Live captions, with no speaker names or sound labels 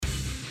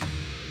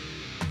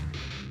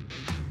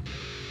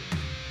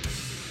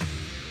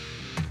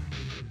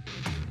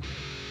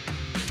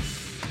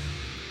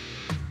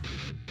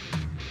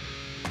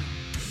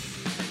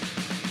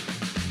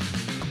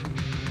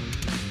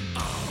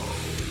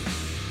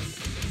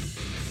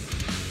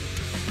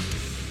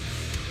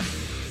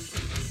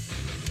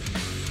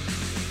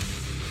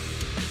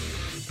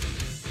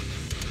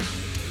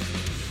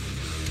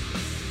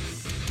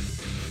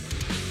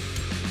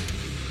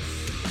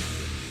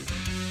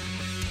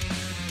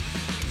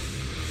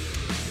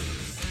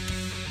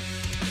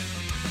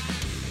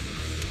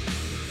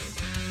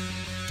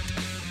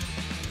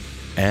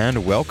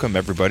and welcome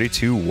everybody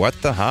to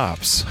What the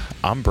Hops.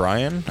 I'm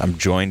Brian. I'm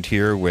joined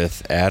here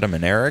with Adam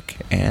and Eric,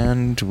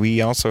 and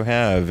we also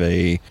have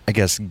a,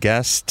 guest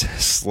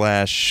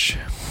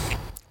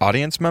 /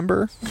 audience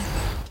member.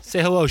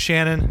 Say hello,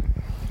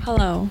 Shannon.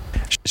 Hello.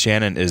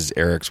 Shannon is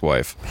Eric's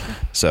wife,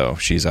 so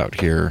she's out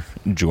here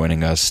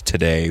joining us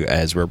today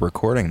as we're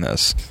recording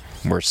this.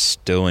 We're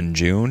still in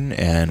June,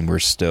 and we're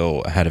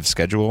still ahead of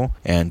schedule,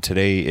 and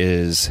today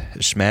is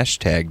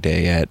Smashtag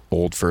Day at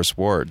Old First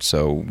Ward,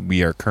 so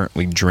we are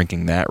currently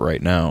drinking that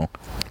right now.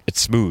 It's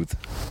smooth,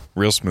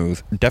 real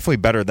smooth. Definitely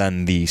better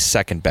than the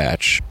second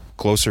batch,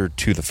 closer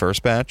to the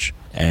first batch,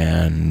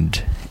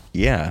 and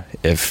yeah,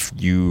 if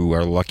you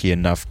are lucky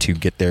enough to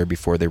get there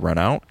before they run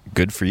out,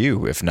 good for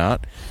you. If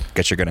not,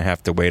 guess you're going to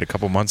have to wait a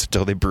couple months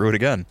until they brew it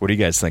again. What do you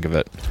guys think of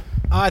it?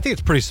 I think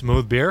it's pretty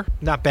smooth beer.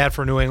 Not bad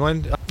for New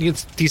England.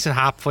 It's decent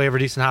hop flavor,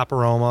 decent hop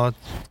aroma.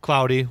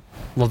 Cloudy.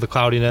 Love the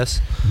cloudiness.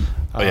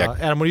 Yeah.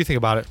 Adam, what do you think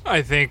about it?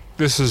 I think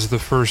this is the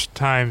first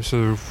time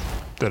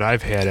that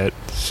I've had it.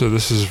 So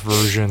this is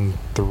version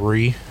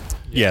 3.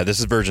 Yeah, this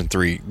is version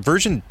 3.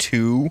 Version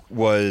 2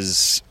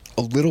 was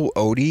a little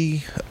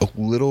oaty, a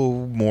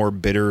little more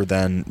bitter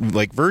than,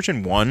 like,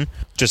 version 1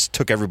 just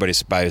took everybody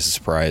by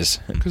surprise.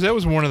 Because that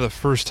was one of the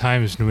first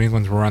times New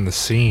England's were on the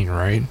scene,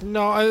 right?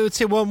 No, I would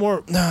say one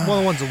of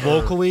the ones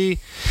locally,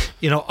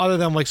 other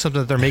than like something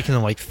that they're making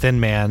in like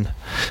Thin Man,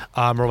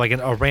 or like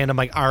a random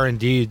like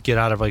R&D get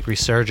out of like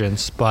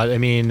Resurgence. But I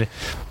mean,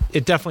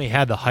 it definitely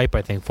had the hype,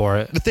 I think, for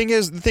it. The thing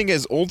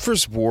is, Old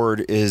First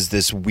Ward is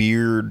this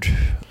weird.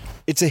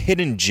 It's a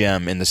hidden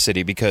gem in the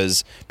city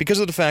because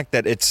of the fact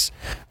that it's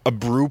a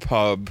brew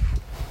pub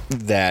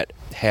that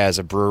has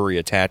a brewery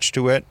attached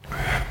to it.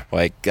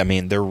 Like, I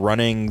mean, they're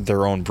running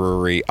their own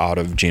brewery out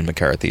of Gene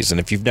McCarthy's, and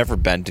if you've never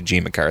been to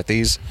Gene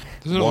McCarthy's,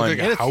 doesn't it look like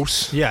a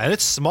house? Yeah, and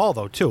it's small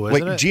though too,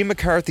 isn't it? Gene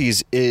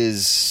McCarthy's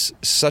is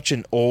such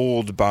an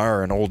old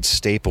bar, an old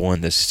staple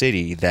in the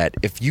city that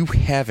if you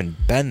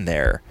haven't been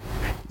there,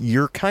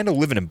 you're kind of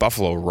living in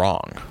Buffalo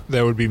wrong.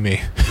 That would be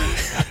me.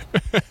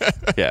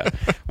 Yeah.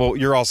 Well,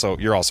 you're also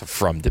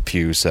from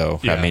Depew, so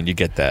yeah. I mean, you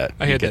get that.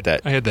 I had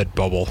that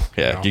bubble.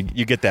 Yeah,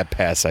 you get that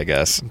pass, I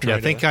guess. Yeah,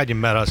 thank God you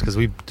met us because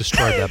we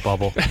destroyed that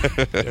bubble.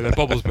 Yeah, that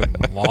bubble's been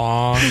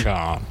long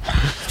gone.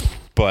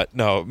 But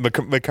no,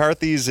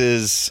 McCarthy's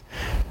is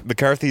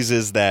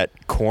that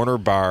corner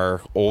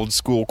bar, old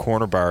school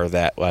corner bar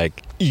that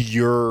like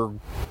your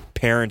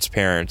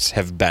parents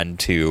have been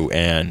to,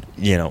 and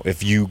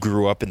if you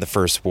grew up in the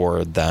First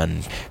Ward,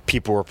 then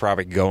people were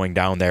probably going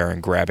down there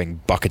and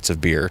grabbing buckets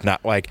of beer,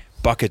 not like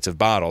buckets of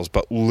bottles,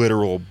 but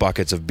literal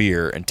buckets of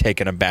beer and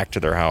taking them back to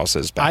their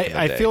houses.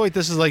 I feel like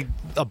this is like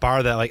a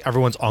bar that like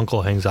everyone's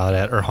uncle hangs out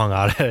at or hung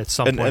out at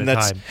some point in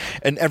time.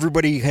 And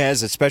everybody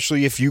has,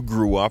 especially if you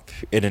grew up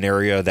in an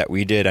area that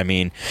we did. I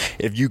mean,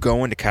 if you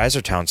go into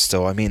Kaisertown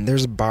still, I mean,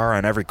 there's a bar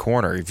on every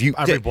corner.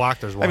 Every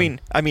block there's one.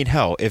 I mean,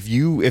 hell, if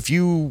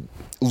you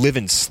live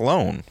in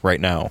Sloan right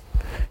now,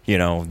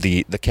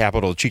 the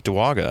capital of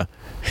Cheektowaga.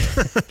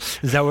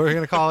 Is that what we're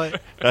gonna call it?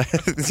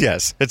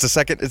 Yes,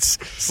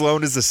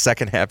 Sloan is the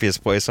second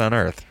happiest place on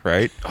earth,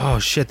 right? Oh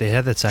shit, they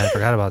had that sign. I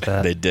forgot about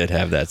that. They did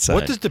have that sign.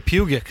 What does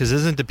Depew get? Because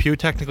isn't Depew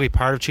technically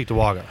part of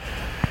Cheektowaga?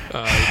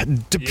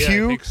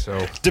 Depew, I think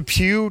so.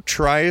 Depew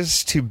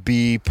tries to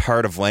be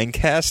part of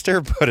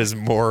Lancaster, but is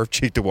more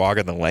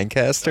Cheektowaga than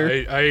Lancaster.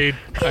 I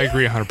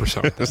agree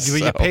 100% with this.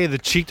 You pay the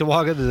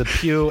Cheektowaga, the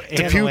Depew,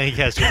 and the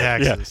Lancaster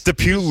taxes. Yeah,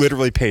 Depew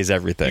literally pays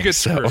everything. You get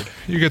screwed.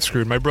 You get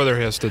screwed. My brother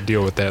has to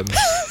deal with that.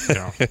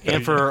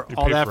 And for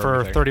all that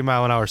for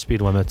 30-mile-an-hour speed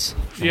limits.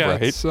 Yeah,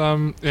 right.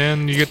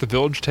 And you get the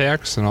village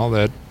tax and all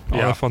that.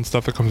 All the fun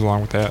stuff that comes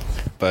along with that.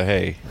 But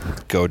hey,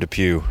 go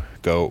Depew.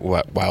 Go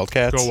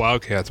Wildcats. Go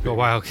Wildcats. Baby. Go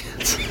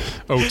Wildcats.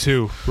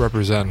 02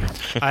 represent.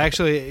 I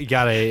actually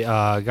got a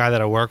guy that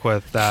I work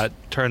with that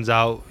turns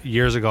out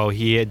years ago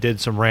he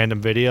did some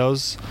random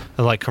videos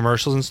and like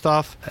commercials and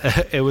stuff.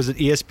 It was an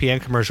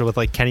ESPN commercial with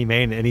like Kenny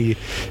Mayne, and he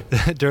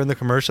during the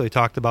commercial he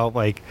talked about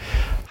like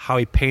how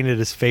he painted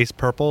his face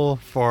purple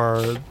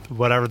for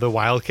whatever the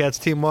Wildcats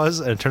team was,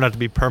 and it turned out to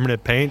be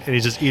permanent paint, and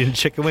he's just eating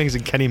chicken wings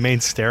and Kenny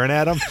Mayne staring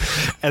at him.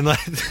 And like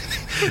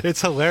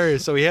it's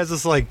hilarious. So he has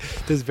this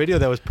video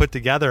that was put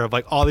together of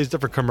like all these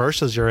different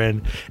commercials you're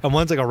in, and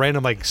one's like a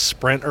random like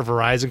Sprint or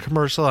Verizon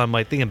commercial. I'm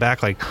like thinking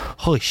back like,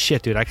 holy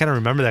shit, dude, I kind of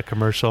remember that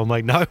commercial. I'm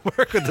like, now I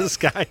work with this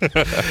guy.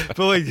 But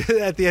like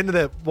at the end of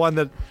that one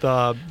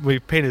that we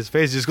paint his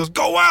face, he just goes,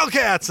 "Go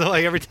Wildcats!" So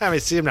like every time I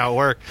see him now at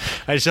work,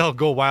 I just yell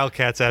 "Go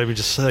Wildcats" at him. He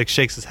just like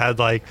shakes his head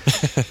like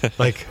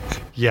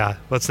yeah,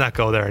 let's not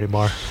go there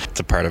anymore. It's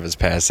a part of his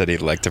past that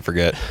he'd like to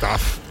forget.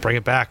 Bring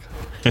it back.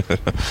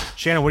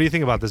 Shannon, what do you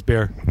think about this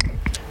beer?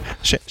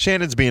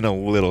 Shannon's being a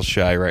little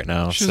shy right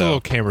now. She's a little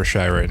camera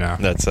shy right now.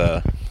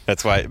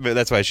 That's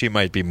why she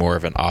might be more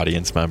of an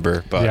audience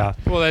member. But yeah.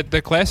 Well,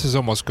 the class is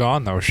almost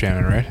gone though,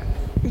 Shannon, right?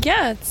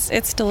 Yeah,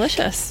 it's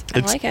delicious. I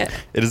like it.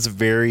 It is a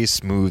very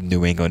smooth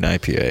New England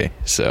IPA.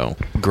 So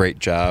great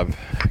job,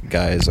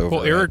 guys.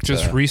 Well, Eric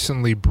just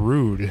recently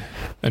brewed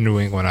a New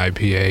England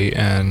IPA,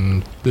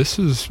 and this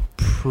is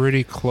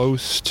pretty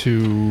close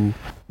to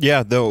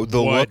Yeah, the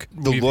what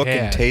look we've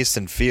and had. taste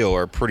and feel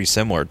are pretty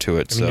similar to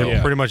it. I mean, So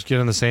you're pretty much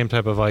getting the same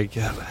type of like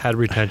head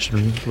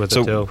retention with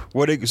it too.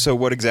 what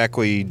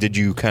exactly did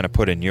you kind of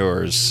put in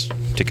yours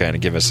to kind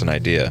of give us an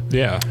idea?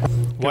 Yeah.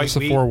 Give White us the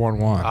wheat,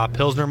 411.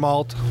 Pilsner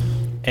malt,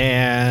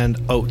 and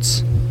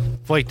oats,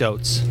 flaked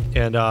oats,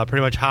 and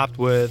pretty much hopped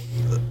with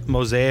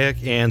Mosaic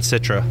and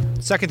Citra.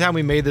 Second time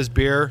we made this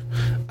beer,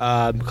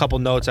 a couple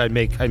notes I'd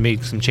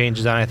make some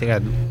changes on. I think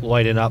I'd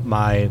lighten up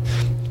my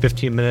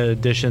 15-minute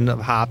addition of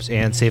hops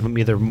and save them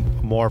either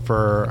more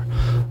for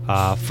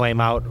flame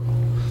out,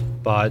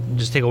 but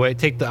just take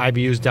the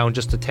IBUs down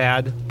just a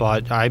tad.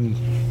 But I'm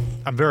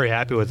very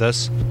happy with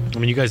this. I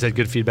mean, you guys had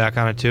good feedback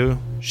on it too.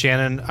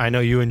 Shannon, I know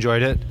you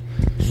enjoyed it.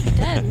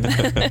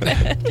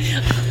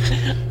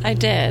 I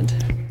did.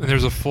 And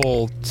there's a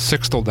full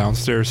Sixtel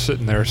downstairs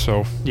sitting there,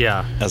 so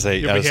Yeah.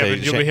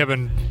 you'll be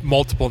having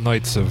multiple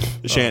nights of.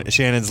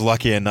 Shannon's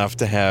lucky enough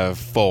to have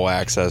full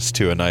access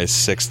to a nice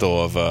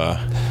Sixtel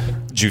of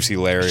Juicy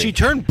Larry. She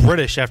turned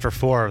British after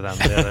 4 of them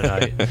the other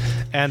night,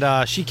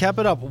 and she kept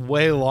it up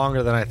way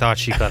longer than I thought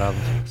she could have.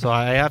 So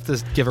I have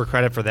to give her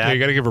credit for that. Yeah, you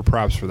got to give her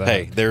props for that.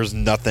 Hey, there's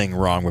nothing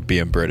wrong with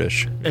being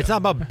British. It's not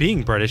about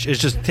being British; it's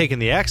just taking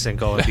the accent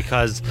going.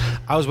 Because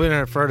I was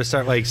waiting for her to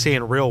start like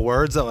saying real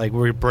words that like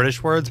were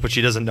British words, but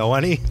she doesn't know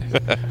any.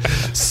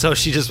 So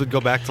she just would go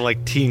back to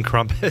like tea and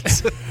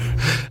crumpets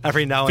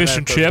every now and Fish then.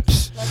 and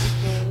chips.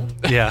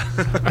 Yeah.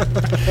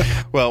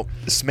 Well,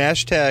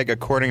 Smashtag,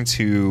 according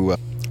to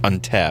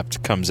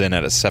Untapped, comes in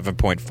at a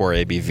 7.4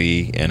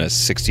 ABV and a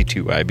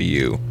 62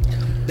 IBU.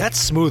 That's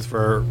smooth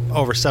for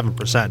over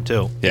 7%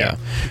 too. Yeah.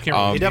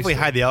 You definitely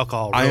hide the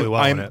alcohol really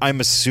well in it. I'm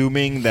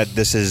assuming that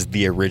this is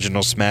the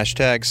original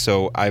Smashtag,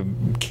 so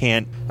I'm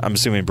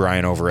assuming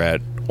Brian over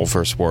at Old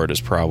First Ward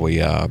is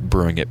probably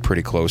brewing it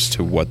pretty close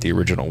to what the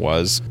original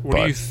was. What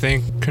do you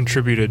think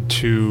contributed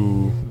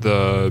to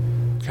the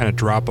kind of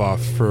drop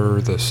off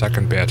for the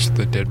second batch that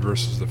they did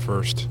versus the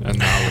first and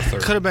now the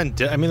third? Could have been.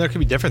 There could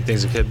be different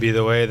things. It could be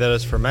the way that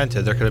it's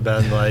fermented. There could have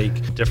been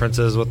like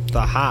differences with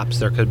the hops.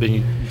 There could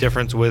be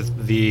difference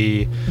with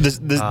the.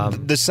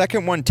 The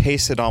second one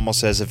tasted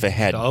almost as if it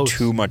had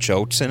too much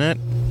oats in it.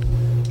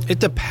 It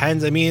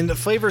depends. I mean, the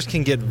flavors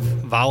can get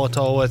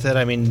volatile with it.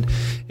 I mean,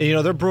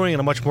 they're brewing in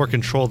a much more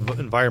controlled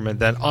environment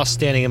than us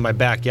standing in my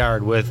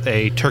backyard with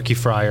a turkey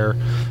fryer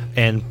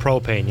and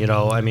propane.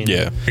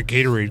 Yeah. A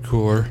Gatorade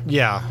cooler.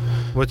 Yeah.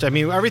 Which, I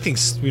mean,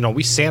 everything's, we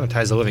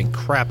sanitize the living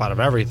crap out of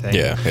everything.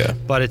 Yeah.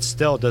 But it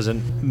still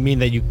doesn't mean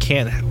that you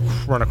can't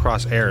run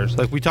across errors.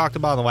 Like we talked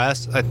about in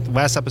the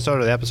last episode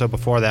or the episode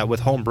before that with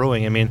home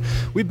brewing. I mean,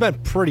 we've been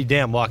pretty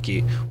damn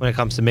lucky when it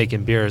comes to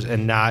making beers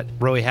and not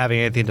really having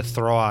anything to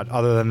throw out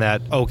other than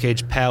that oak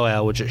aged pale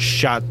ale, which just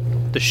shot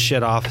the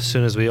shit off as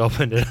soon as we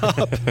opened it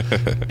up.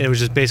 And it was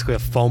just basically a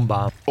foam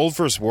bomb. Old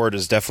First Ward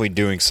is definitely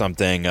doing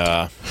something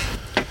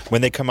when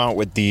they come out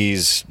with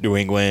these New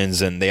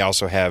Englands, and they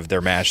also have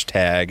their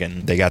Smashtag,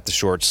 and they got the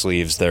short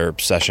sleeves, their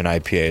Session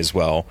IPA as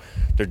well.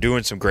 They're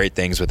doing some great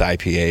things with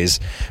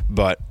IPAs,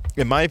 but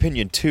in my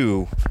opinion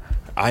too,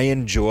 I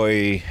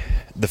enjoy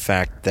the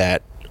fact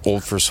that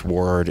Old First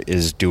Ward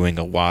is doing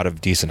a lot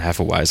of decent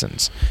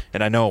Hefeweizens,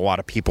 and I know a lot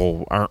of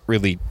people aren't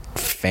really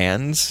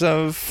fans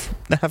of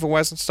the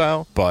Hefeweizen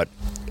style, but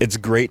it's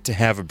great to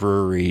have a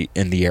brewery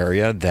in the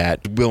area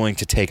that's willing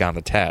to take on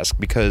the task,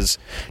 because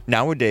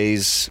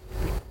nowadays,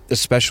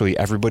 especially,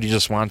 everybody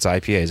just wants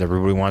IPAs,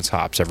 everybody wants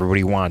hops,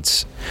 everybody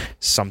wants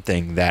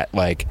something that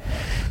like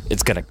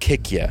it's gonna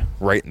kick you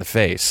right in the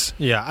face.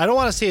 Yeah, I don't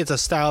want to say it's a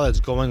style that's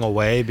going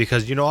away,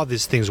 because all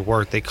these things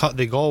work. They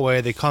go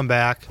away, they come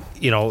back,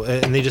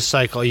 and they just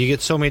cycle. You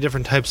get so many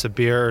different types of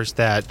beers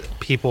that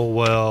people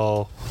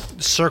will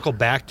circle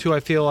back to, I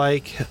feel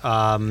like.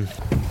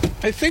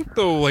 I think,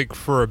 though, like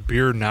for a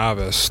beer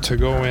novice to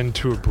go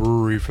into a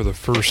brewery for the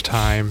first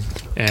time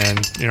and,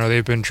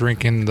 they've been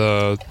drinking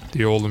the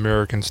old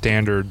American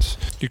standards,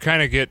 you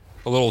kind of get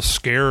a little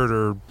scared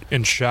or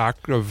in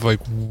shock of, like,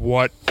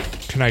 what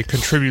can I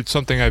contribute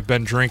something I've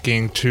been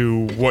drinking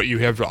to what you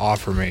have to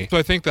offer me. So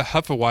I think the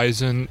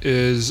Hefeweizen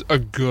is a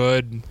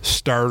good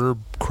starter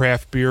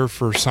craft beer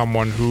for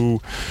someone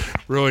who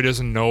really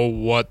doesn't know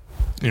what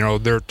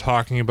they're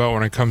talking about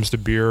when it comes to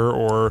beer,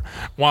 or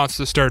wants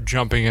to start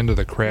jumping into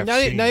the craft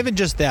scene. Not even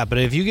just that, but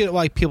if you get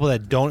like people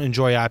that don't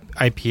enjoy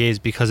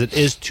IPAs because it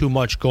is too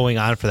much going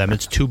on for them,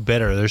 it's too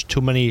bitter, there's too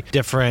many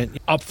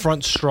different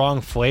upfront strong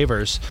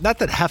flavors. Not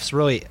that Hefs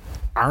really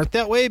aren't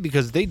that way,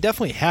 because they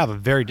definitely have a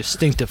very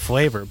distinctive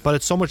flavor, but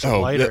it's so much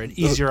lighter and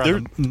easier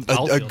on the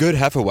mouthfeel. A good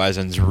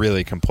Hefeweizen's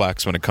really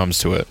complex when it comes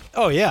to it.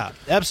 Oh yeah,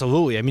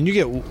 absolutely. I mean, you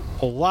get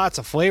lots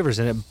of flavors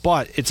in it,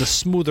 but it's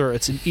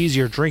it's an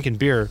easier drinking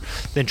beer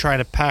than trying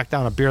to pack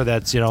down a beer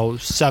that's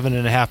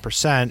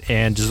 7.5%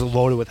 and just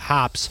loaded with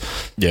hops.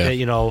 Yeah. That,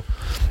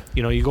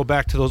 you go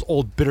back to those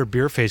old bitter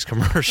beer face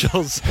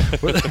commercials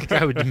where the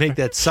guy would make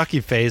that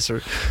sucky face.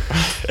 Or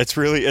it's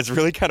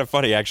really kind of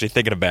funny actually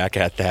thinking back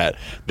at that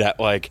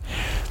like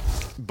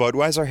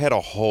Budweiser had a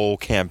whole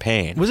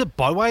campaign. Was it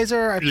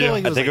Budweiser? I feel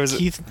like it was, I think it was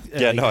Keith.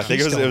 I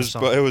think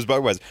it was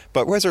Budweiser.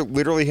 Budweiser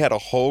literally had a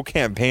whole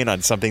campaign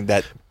on something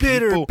that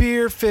bitter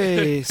beer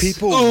face.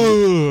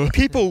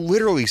 People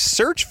literally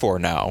search for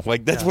now.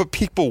 Like that's what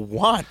people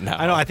want now.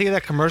 I know. I think of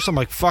that commercial. I'm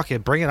like, fuck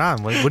it, bring it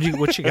on.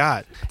 What you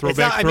got?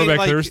 Throwback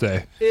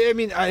Thursday. I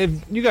mean,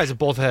 you guys have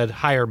both had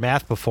higher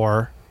math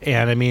before.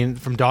 And I mean,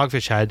 from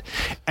Dogfish Head,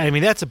 and I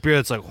mean that's a beer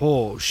that's like,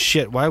 oh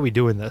shit, why are we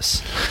doing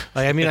this?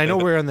 Like, I mean, I know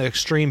we're in the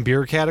extreme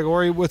beer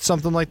category with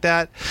something like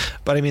that,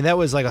 but I mean that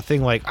was like a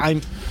thing. Like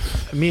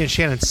me and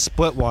Shannon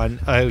split one,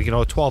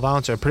 12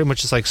 ounce. I pretty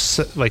much just like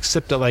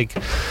sipped it. Like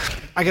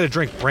I got to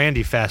drink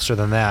brandy faster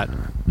than that.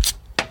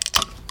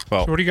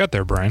 Well, so what do you got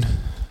there, Brian?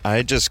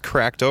 I just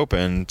cracked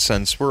open.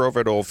 Since we're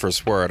over at Old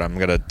First Word, I'm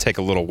gonna take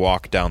a little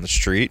walk down the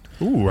street.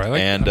 Ooh, I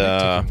like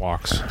taking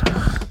walks.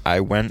 I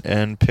went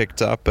and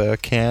picked up a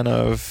can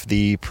of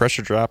the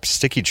Pressure Drop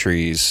Sticky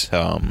Trees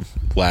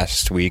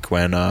last week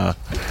when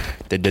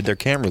they did their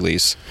can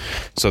release.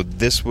 So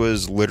this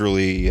was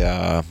literally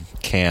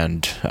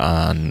canned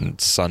on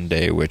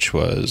Sunday, which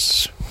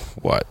was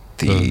what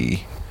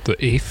the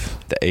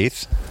 8th? The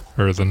 8th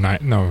Or the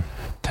 9th? No,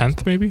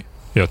 10th maybe?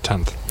 Yeah,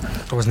 10th.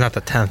 It was not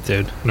the 10th,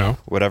 dude. No.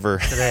 Whatever.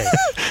 Today.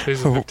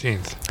 Today's the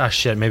 15th. Oh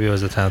shit, maybe it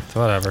was the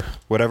 10th.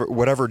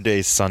 Whatever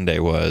day Sunday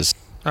was.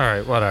 All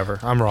right, whatever.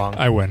 I'm wrong.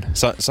 I win.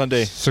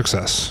 Sunday.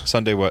 Success.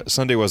 Sunday was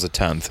the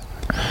 10th.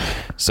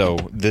 So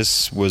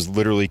this was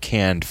literally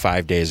canned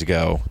 5 days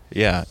ago.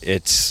 Yeah,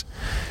 it's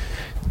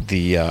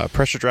the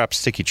Pressure Drop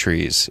Sticky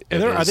Trees.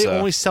 Are they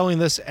only selling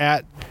this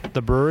at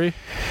the brewery?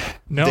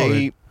 No,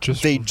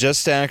 they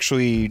just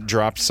actually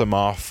dropped some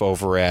off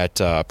over at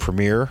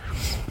Premier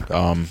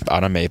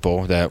out of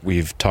Maple that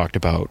we've talked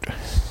about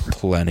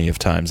plenty of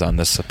times on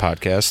this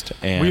podcast.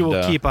 And we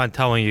will keep on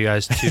telling you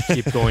guys to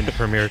keep going to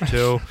Premier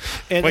too.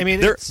 And like, I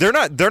mean,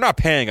 they're not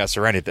paying us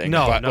or anything.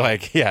 No, but no.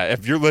 Like, yeah,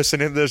 if you're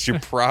listening to this, you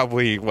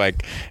probably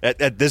like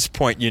at this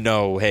point,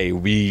 hey,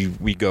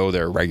 we go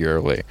there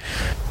regularly.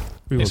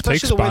 We will Especially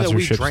take the way that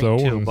we sponsorships drink, though,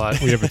 too, when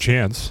but- we have a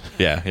chance.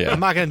 Yeah. I'm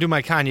not going to do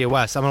my Kanye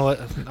West.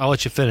 I'll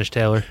let you finish,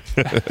 Taylor.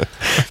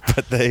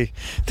 But they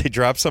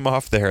drop some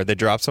off there. They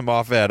drop some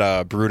off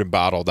at Brewed and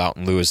Bottled out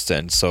in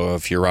Lewiston. So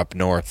if you're up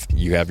north,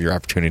 you have your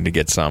opportunity to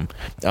get some.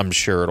 I'm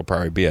sure it'll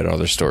probably be at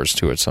other stores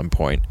too at some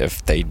point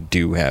if they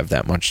do have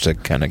that much to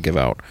kind of give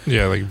out.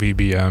 Yeah, like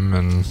VBM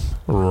and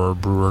Aurora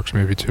Brewworks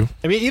maybe too.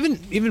 I mean,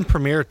 even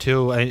Premier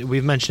too.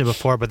 We've mentioned it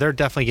before, but they're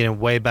definitely getting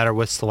way better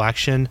with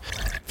selection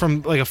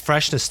from like a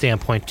freshness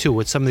standpoint too.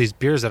 With some of these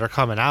beers that are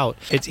coming out,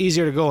 it's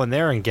easier to go in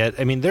there and get.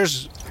 I mean,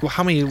 there's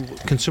how many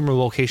consumer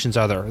locations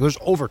are there? There's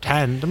over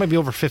 10. There might be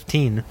over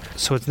 15.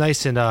 So it's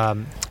nice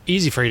and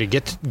easy for you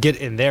to get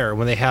in there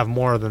when they have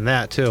more than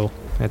that too.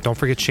 And don't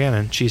forget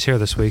Shannon. She's here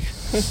this week.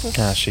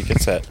 Yeah, she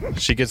gets that.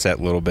 She gets that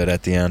little bit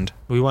at the end.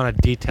 We want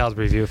a detailed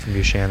review from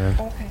you, Shannon.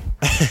 Okay.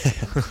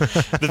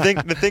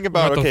 The thing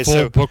about the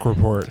full book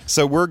report.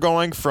 So we're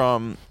going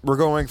from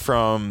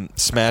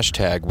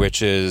Smashtag,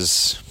 which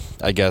is,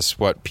 I guess,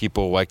 what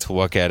people like to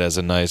look at as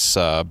a nice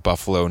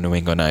Buffalo New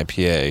England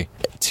IPA,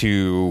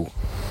 to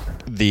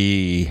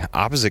the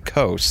opposite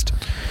coast,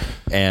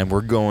 and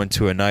we're going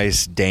to a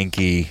nice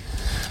danky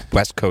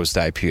West Coast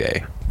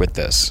IPA with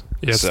this.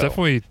 Yeah, it's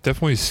definitely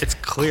it's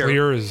clear.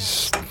 Clear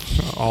as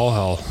all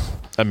hell.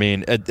 I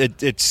mean,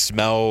 it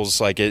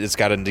smells like it's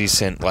got a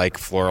decent like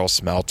floral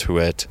smell to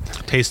it.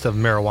 Taste of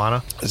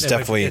marijuana. It's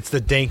definitely it's the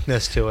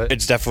dankness to it.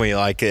 It's definitely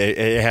like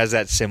it has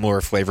that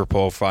similar flavor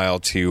profile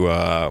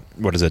to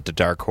what is it? The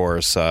Dark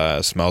Horse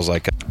smells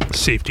like a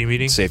Safety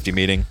meeting. safety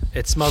meeting.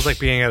 It smells like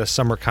being at a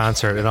summer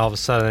concert, and all of a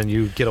sudden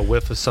you get a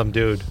whiff of some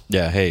dude.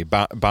 Yeah. Hey,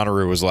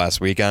 Bonnaroo was last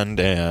weekend,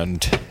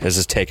 and this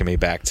is taking me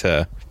back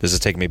to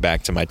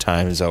my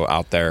times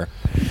out there.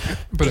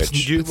 But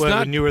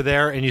When you were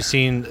there and you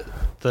seen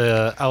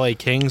the LA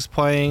Kings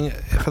playing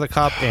for the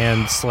Cup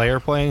and Slayer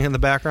playing in the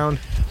background?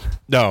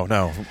 No.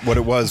 What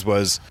it was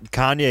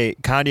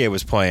Kanye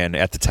was playing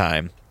at the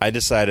time. I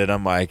decided,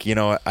 I'm like,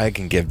 I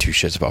can give two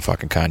shits about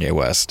fucking Kanye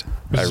West.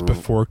 This is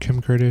before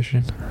Kim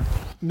Kardashian.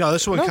 No,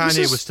 this is when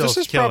Kanye was still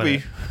killing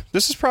it.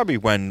 This is probably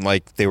when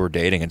like they were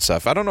dating and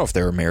stuff. I don't know if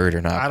they were married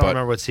or not. I don't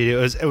remember what CD it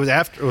was. It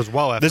was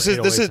well after. This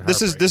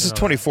is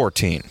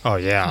 2014. Oh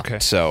yeah. Okay.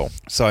 So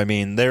I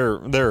mean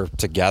they're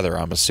together.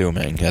 I'm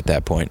assuming at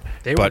that point.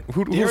 But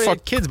who they the fuck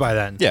had kids by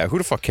then? Yeah, who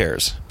the fuck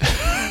cares?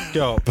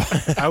 Dope.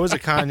 I was a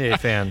Kanye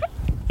fan.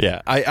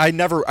 Yeah, I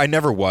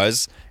never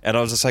was, and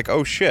I was just like,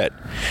 oh shit,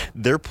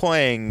 they're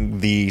playing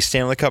the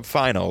Stanley Cup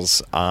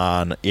Finals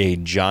on a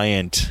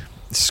giant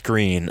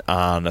screen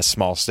on a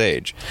small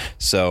stage.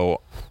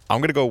 So I'm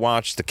going to go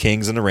watch the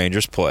Kings and the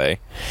Rangers play,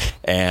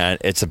 and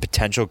it's a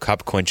potential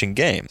cup clinching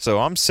game.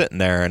 So I'm sitting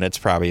there, and it's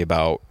probably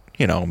about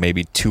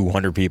maybe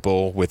 200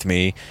 people with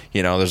me.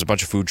 There's a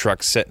bunch of food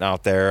trucks sitting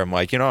out there. I'm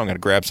like, I'm going to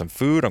grab some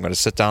food. I'm going to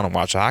sit down and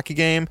watch a hockey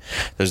game.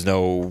 There's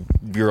no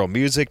real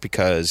music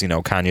because,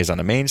 Kanye's on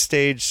the main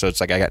stage. So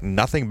it's like I got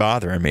nothing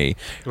bothering me.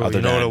 Well,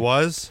 what it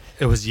was?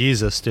 It was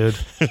Yeezus, dude.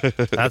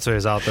 That's what he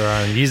was out there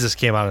on. Yeezus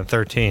came out in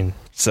 13.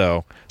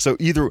 So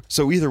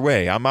either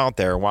way, I'm out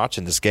there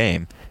watching this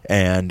game.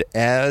 And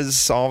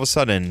as all of a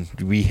sudden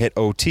we hit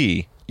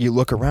OT, you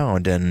look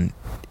around and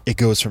it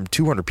goes from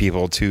 200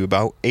 people to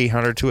about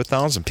 800 to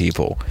 1,000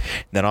 people.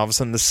 Then all of a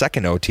sudden the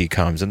second OT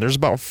comes and there's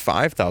about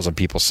 5,000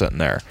 people sitting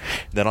there.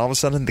 Then all of a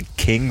sudden the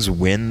Kings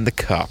win the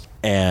cup.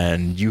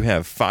 And you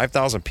have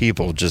 5,000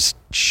 people just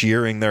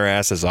cheering their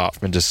asses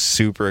off and just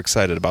super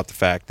excited about the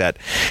fact that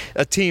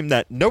a team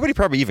that nobody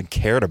probably even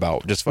cared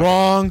about just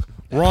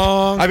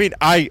Wrong. I mean,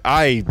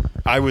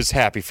 I was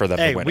happy for them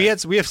to win.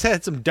 We have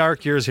had some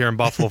dark years here in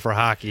Buffalo for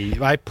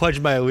hockey. I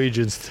pledged my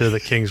allegiance to the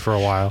Kings for a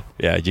while.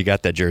 Yeah, you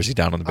got that jersey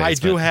down in the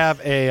basement. I do have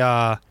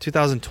a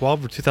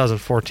 2012 or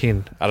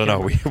 2014. I don't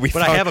know.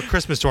 But I have a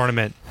Christmas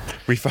tournament.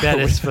 We found that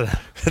is for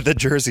the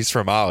jerseys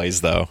from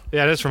Ollie's, though.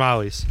 Yeah, it is from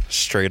Ollie's.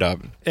 Straight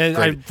up.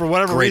 And for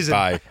whatever reason,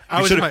 buy.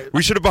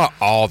 We should have bought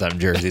all them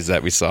jerseys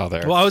that we saw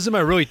there. Well, I was in my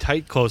really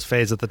tight clothes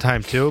phase at the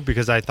time too,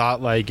 because I thought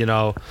like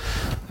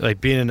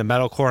being in the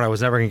metalcore, and I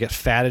was never gonna get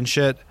fat and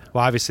shit.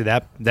 Well, obviously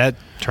that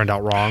turned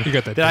out wrong. You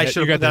got that. It was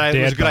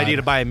a good idea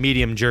to buy a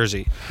medium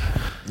jersey.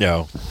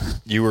 Yo,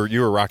 you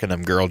were rocking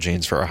them girl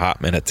jeans for a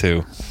hot minute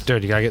too.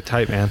 Dude, you gotta get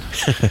tight, man.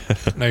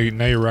 now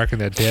you're rocking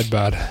that dad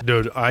bod.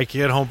 Dude, I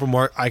get home from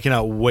work. I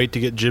cannot wait to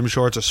get gym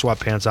shorts or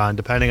sweatpants on,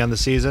 depending on the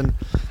season.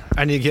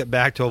 I need to get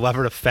back to a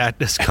level of fat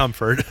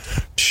discomfort.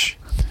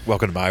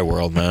 Welcome to my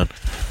world, man.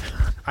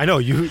 I know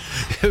you.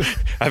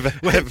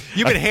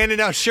 You've been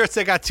handing out shirts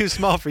that got too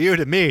small for you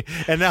to me,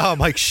 and now I'm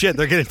like, shit,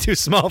 they're getting too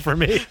small for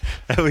me.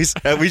 At least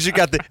you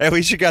got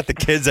the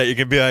kids that you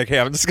can be like, hey,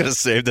 I'm just gonna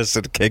save this so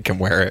the kid can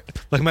wear it.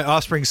 Like my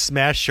Offspring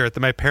Smash shirt that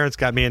my parents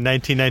got me in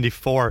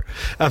 1994.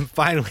 I'm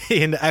finally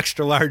into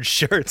extra large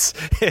shirts.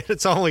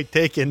 It's only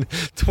taken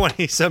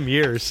 20 some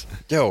years.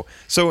 Yo,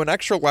 so an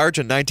extra large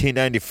in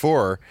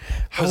 1994.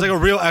 It was like a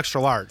real extra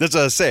large. That's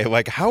what I say.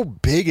 Like, how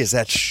big is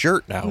that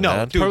shirt now? No,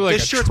 man? dude, like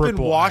this shirt's been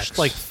triple washed X.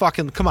 like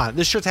fucking. Come on,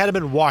 this shirt's had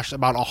been washed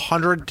about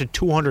 100 to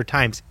 200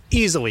 times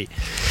easily.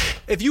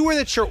 If you wear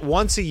that shirt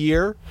once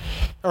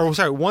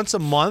a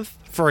month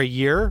for a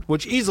year,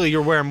 which easily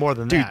you're wearing more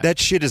than that. Dude, that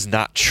shit is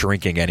not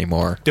shrinking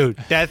anymore. Dude,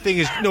 that thing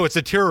is it's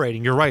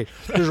deteriorating. You're right.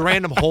 There's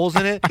random holes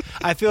in it.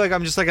 I feel like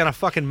I'm just like on a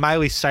fucking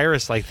Miley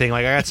Cyrus like thing.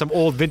 Like I got some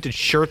old vintage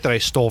shirt that I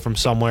stole from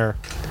somewhere.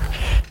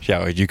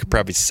 Yeah, you could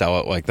probably sell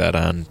it like that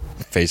on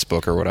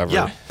Facebook or whatever.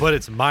 Yeah, but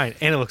it's mine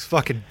and it looks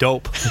fucking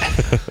dope.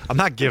 I'm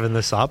not giving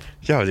this up.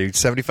 Yo, dude,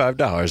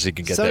 $75 you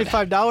can get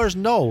 $75?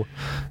 No,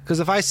 because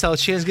if I sell it,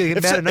 Shannon's gonna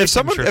get mad at if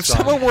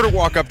someone were to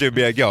walk up to you and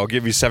be like, "Yo, I'll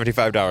give you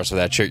 $75 for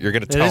that shirt," you're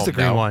gonna tell it is the them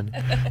green no. one.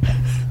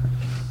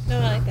 No,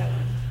 I like that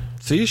one.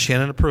 See,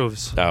 Shannon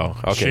approves. Oh,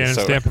 okay. Shannon's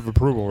So, stamp of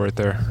approval right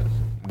there.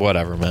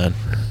 whatever, man.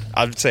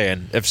 I'm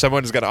saying, if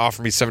someone's gonna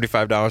offer me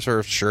 $75 for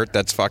a shirt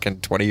that's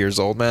fucking 20 years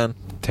old, man,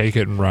 Take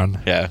it and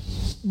run. yeah.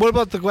 What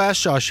about the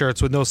Glassjaw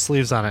shirts with no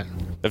sleeves on it?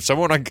 If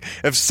someone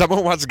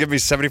wants to give me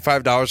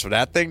 $75 for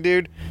that thing,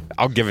 dude,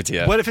 I'll give it to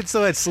you. What if it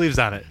still had sleeves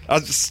on it?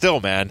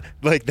 Still, man,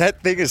 like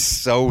that thing is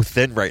so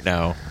thin right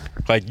now.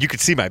 Like you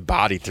could see my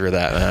body through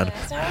that, man.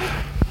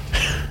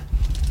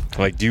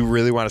 Like, do you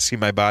really want to see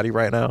my body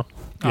right now?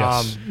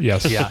 Yes.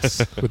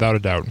 Yes. Without a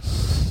doubt.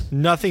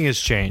 Nothing has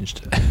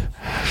changed.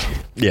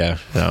 Yeah,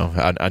 no,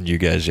 on you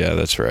guys, yeah,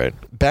 that's right.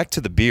 Back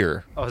to the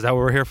beer. Oh, is that what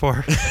we're here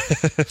for?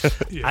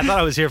 I thought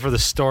I was here for the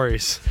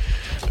stories.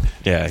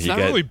 Yeah, It's not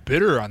really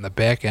bitter on the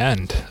back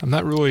end. I'm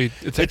not really.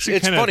 It's actually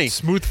it's kind of funny.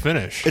 smooth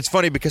finish. It's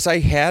funny because I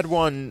had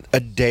one a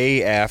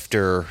day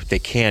after they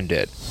canned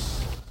it,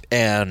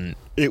 and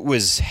it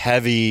was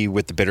heavy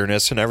with the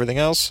bitterness and everything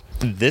else.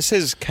 This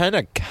has kind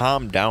of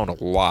calmed down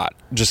a lot.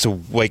 Just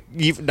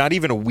not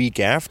even a week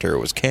after it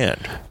was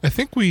canned. I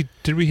think we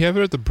have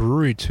it at the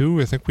brewery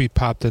too. I think we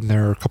popped in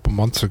there a couple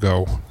months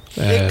ago.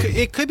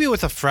 It could be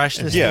with a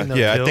freshness. Yeah, thing, though,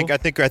 yeah. too.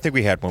 I think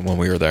we had one when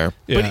we were there.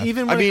 Yeah. But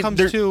even when it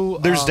comes to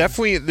there's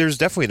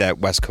definitely that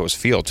West Coast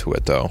feel to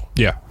it, though.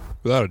 Yeah,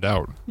 without a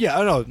doubt. Yeah,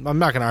 I know. I'm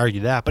not going to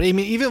argue that. But I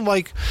mean, even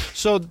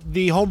so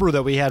the homebrew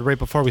that we had right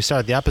before we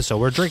started the episode,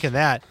 we're drinking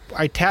that.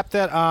 I tapped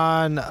that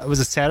on, was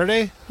it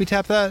Saturday we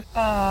tapped that?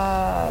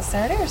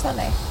 Saturday or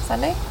Sunday?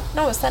 Sunday?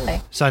 No, it was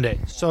Sunday. Sunday.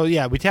 So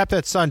yeah, we tapped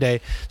that Sunday.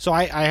 So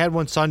I had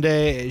one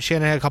Sunday.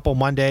 Shannon had a couple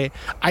Monday.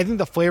 I think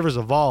the flavors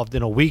evolved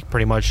in a week,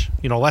 pretty much.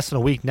 Less than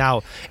a week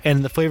now,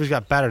 and the flavors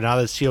got better now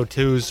that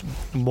CO2's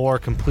more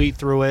complete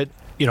through it.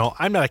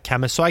 I'm not a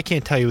chemist, so I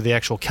can't tell you the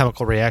actual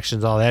chemical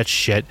reactions, all that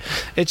shit.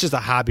 It's just a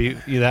hobby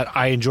that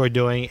I enjoy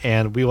doing,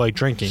 and we like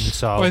drinking.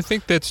 So Well, I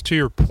think that's to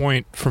your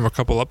point from a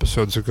couple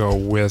episodes ago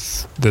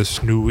with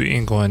this New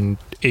England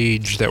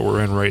age that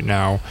we're in right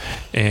now,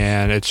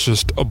 and it's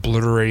just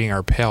obliterating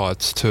our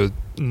palates to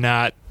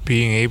not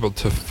being able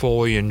to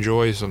fully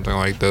enjoy something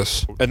like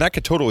this. And that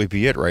could totally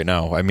be it right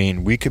now. I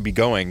mean, we could be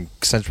going,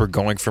 since we're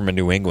going from a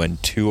New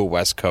England to a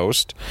West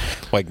Coast,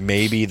 like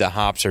maybe the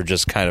hops are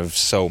just kind of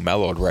so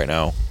mellowed right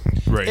now.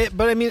 Right.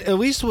 But I mean, at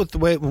least with the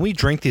way when we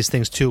drink these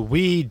things too,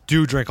 we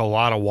do drink a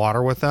lot of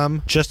water with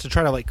them just to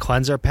try to like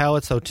cleanse our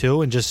palates though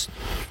too, and just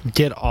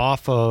get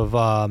off of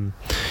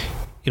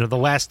the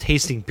last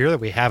tasting beer that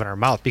we have in our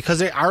mouth, because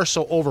they are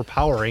so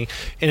overpowering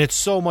and it's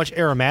so much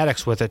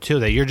aromatics with it too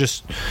that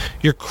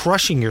you're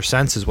crushing your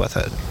senses with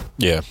it.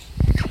 Yeah.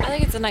 I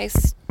think it's a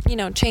nice,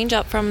 change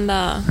up from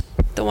the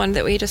one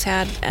that we just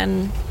had,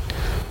 and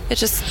it's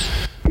just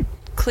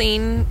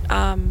clean,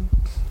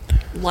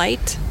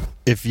 light.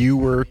 If you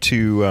were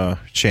to,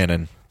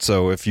 Shannon,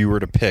 so if you were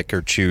to pick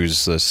or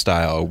choose the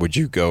style, would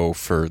you go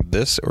for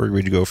this or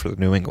would you go for the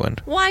New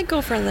England? Well, I'd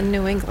go for the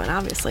New England,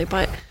 obviously,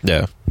 but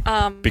Yeah.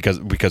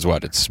 Because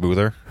what? It's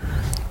smoother?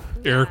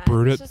 Eric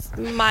brewed it. It's just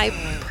my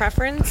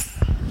preference.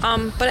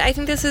 But I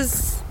think this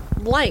is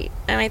light,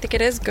 and I think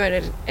it is good.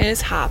 It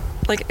is hop.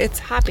 Like, it's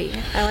hoppy.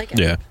 I like it.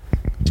 Yeah.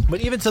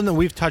 But even something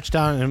we've touched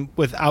on, and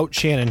without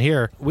Shannon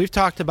here, we've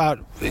talked about,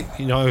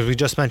 as we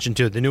just mentioned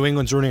too, the New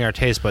England's ruining our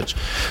taste buds.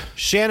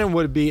 Shannon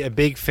would be a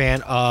big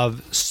fan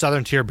of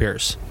Southern tier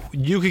beers.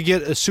 You could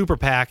get a super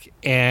pack,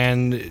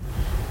 and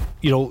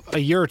a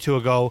year or two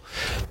ago,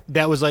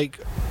 that was like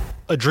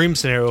a dream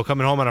scenario,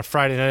 coming home on a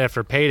Friday night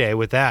after payday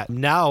with that.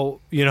 Now,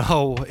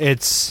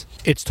 it's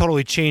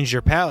totally changed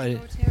your palate.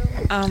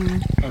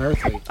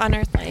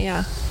 Unearthly,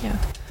 yeah.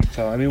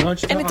 So I mean, why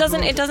don't you? And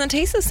it doesn't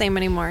taste the same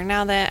anymore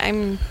now that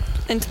I'm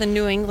into the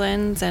New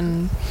Englands,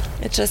 and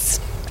it's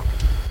just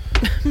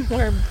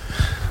more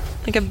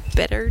like a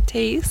bitter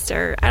taste,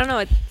 or I don't know.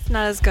 It's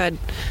not as good.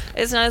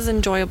 It's not as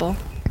enjoyable.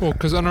 Well,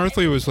 because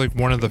Unearthly was like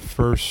one of the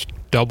first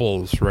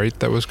doubles, right?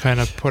 That was kind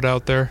of put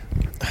out there.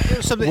 It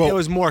was something that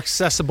was more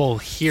accessible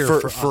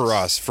here for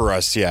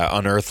us. Yeah,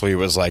 Unearthly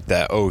was like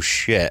that. Oh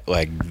shit!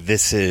 Like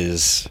this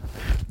is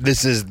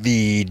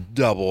the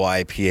double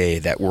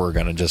IPA that we're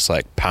gonna just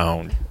like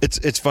pound.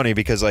 It's funny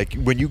because like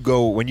when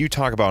you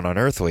talk about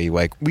Unearthly,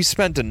 like we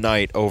spent a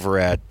night over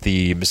at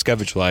the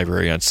Miscavige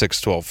Library on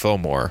 612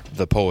 Fillmore,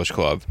 the Polish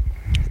club.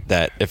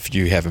 That if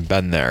you haven't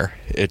been there,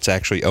 it's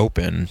actually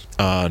open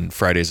on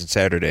Fridays and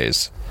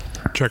Saturdays.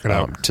 Check it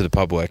out to the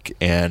public,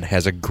 and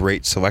has a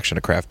great selection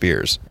of craft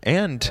beers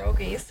and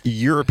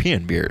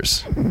European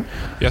beers.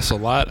 Yes, a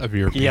lot of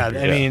European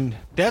beer. I mean,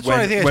 that's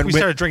why I think we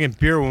started drinking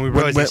beer when we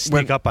realized they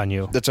sneak up on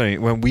you. That's what I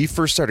mean. When we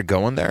first started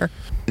going there,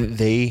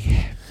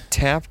 they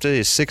tapped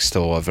a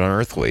 6-still of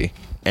Unearthly,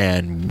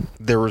 and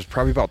there was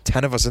probably about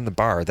 10 of us in the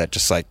bar that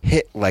just like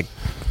hit like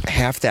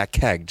half that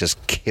keg,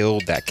 just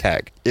killed that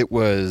keg. It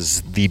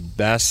was the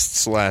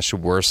best /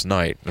 worst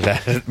night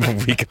that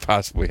we could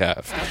possibly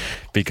have,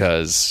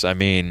 because I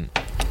mean,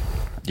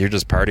 you're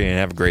just partying and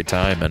have a great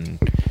time, and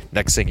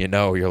next thing you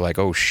know, you're like,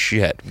 oh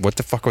shit, what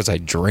the fuck was I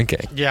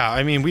drinking? Yeah,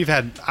 I mean, we've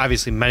had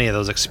obviously many of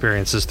those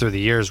experiences through the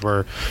years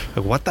where,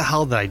 like, what the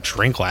hell did I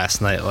drink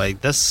last night? Like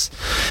this,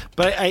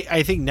 but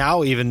I think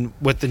now even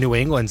with the New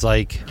Englands,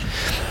 like,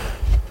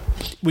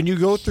 when you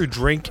go through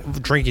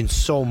drinking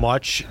so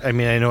much, I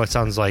mean, I know it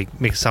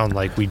makes it sound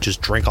like we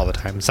just drink all the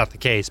time. It's not the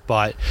case,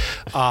 but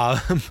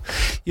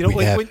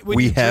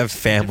we have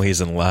families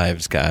and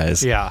lives,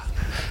 guys. Yeah,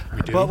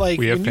 but like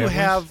when you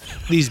have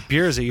these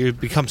beers that you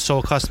become so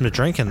accustomed to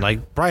drinking,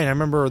 like Brian, I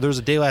remember there was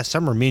a day last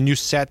summer, me and you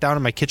sat down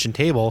at my kitchen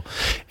table,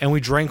 and we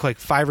drank like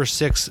 5 or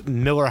 6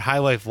 Miller High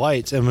Life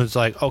Lights, and was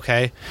like,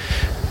 okay,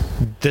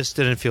 this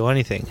didn't feel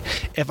anything.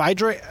 If I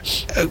drank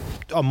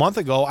a month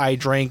ago, I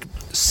drank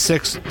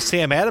 6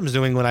 Sam Adams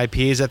New England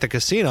IPAs at the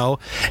casino,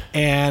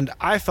 and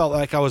I felt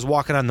like I was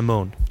walking on the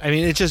moon. I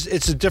mean,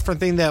 it's a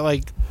different thing that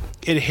like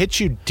it hits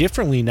you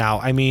differently now.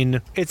 I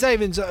mean, it's not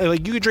even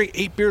like you could drink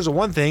 8 beers of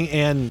one thing,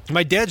 and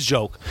my dad's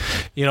joke,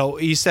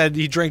 he said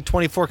he drank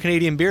 24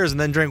 Canadian beers and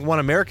then drank 1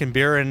 American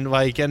beer and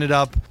like ended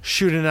up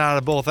shooting it out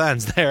of both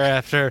ends there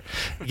after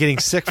getting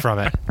sick from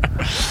it.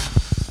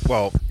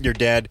 Well, your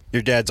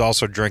dad's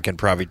also drinking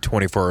probably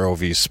 24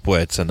 OV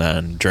splits and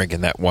then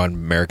drinking that 1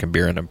 American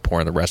beer and then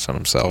pouring the rest on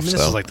himself. I mean,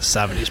 this is like the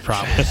 70s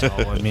probably. So,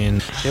 I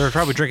mean, they were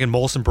probably drinking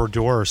Molson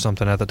Bordure or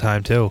something at the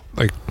time, too.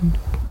 Like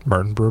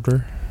Martin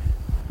Brodeur?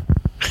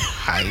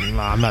 I'm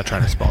not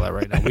trying to spell that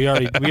right now. We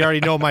already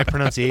know my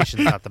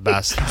pronunciation's not the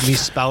best. Me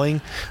spelling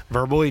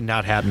verbally,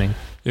 not happening.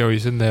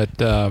 He's in that,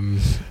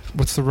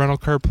 what's the rental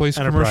car place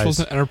commercials?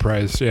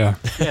 Enterprise, yeah.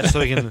 Yeah,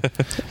 so he can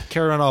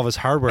carry around all of his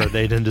hardware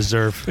they didn't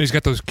deserve. He's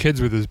got those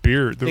kids with his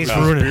beard. He's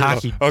ruining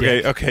hockey.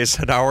 Okay,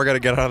 so now we're going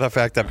to get on the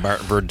fact that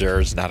Martin Brodeur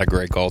is not a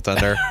great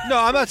goaltender. No,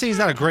 I'm not saying he's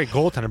not a great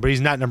goaltender, but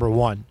he's not number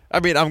 1. I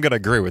mean, I'm going to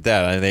agree with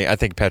that. I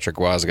think Patrick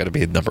Waugh is going to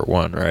be number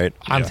 1, right?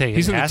 I'm taking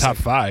he's in Hasek. The top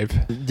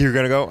 5. You're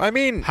going to go? I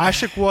mean,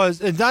 Hasek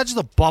was. It's not just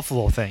a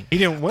Buffalo thing. He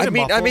didn't win.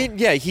 I mean,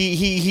 yeah,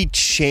 he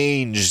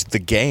changed the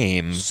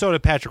game. So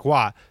did Patrick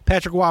Waugh.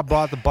 Patrick Waugh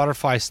brought the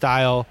butterfly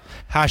style.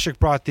 Hasek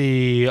brought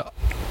the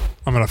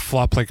I'm gonna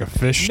flop like a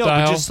fish No,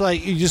 style. but just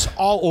like you just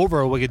all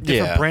over like a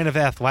different Yeah. brand of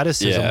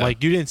athleticism. Yeah.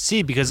 Like you didn't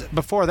see because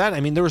before that, I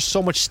mean, there was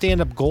so much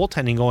stand-up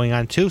goaltending going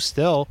on too.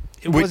 Still,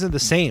 it wasn't the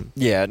same.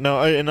 Yeah, no,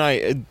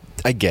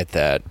 I get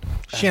that.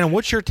 Shannon,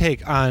 what's your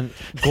take on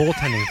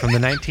goaltending from the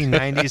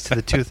 1990s to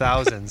the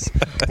 2000s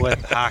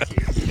with hockey?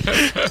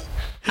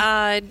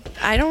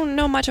 I don't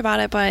know much about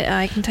it, but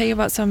I can tell you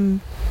about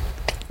some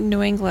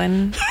New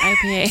England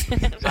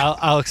IPA.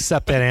 I'll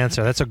accept that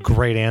answer. That's a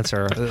great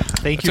answer.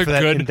 Thank you for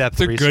that in-depth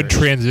It's a research. good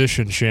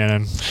transition,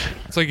 Shannon.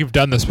 It's like you've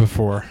done this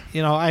before.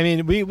 You know, I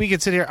mean, we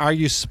could sit here and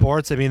argue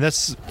sports. I mean,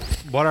 that's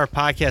what our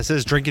podcast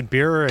is, drinking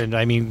beer. And,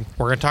 I mean,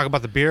 we're going to talk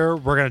about the beer.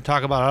 We're going to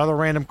talk about other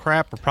random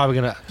crap. We're probably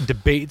going to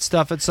debate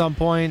stuff at some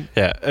point.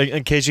 Yeah,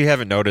 in case you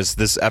haven't noticed,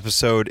 this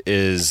episode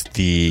is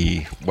the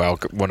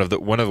one of the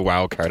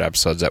wild card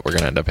episodes that we're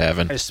going to end up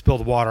having. I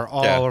spilled water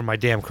all over my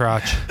damn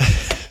crotch.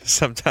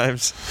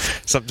 Sometimes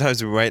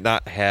we might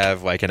not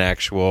have like an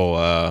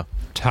actual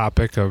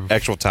Topic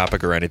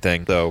or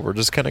anything, so we're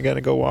just kind of going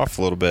to go off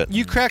a little bit.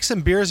 You crack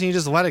some beers and you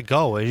just let it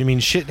go. I mean,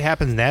 shit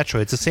happens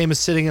naturally. It's the same as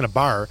sitting in a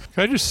bar.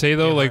 Can I just say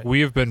though, Yeah, like right. we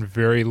have been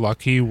very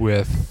lucky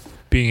with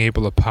being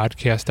able to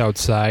podcast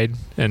outside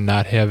and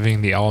not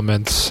having the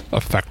elements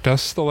affect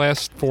us the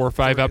last 4 or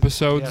 5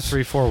 episodes. Yeah,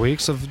 3-4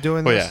 weeks of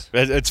doing Well, yeah,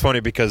 this. it's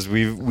funny because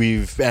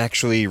we've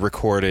actually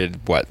recorded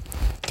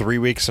 3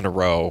 weeks in a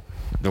row.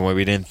 When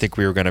we didn't think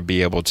we were going to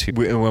be able to,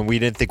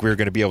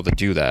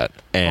 do that,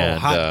 and Oh,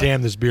 hot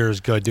damn, this beer is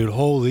good, dude.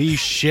 Holy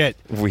shit.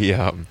 we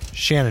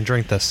Shannon,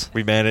 drink this.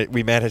 we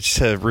managed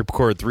to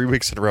record 3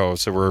 weeks in a row.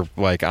 So we're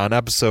like on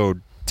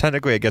episode.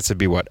 Technically, I guess it'd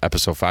be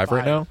episode 5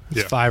 right now.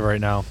 It's Yeah. 5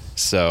 right now.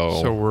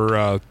 So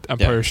we're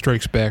Empire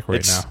Strikes Back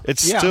right now.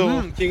 It's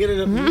still Can you get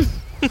it?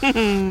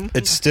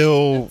 it's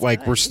still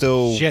like we're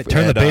still Shit,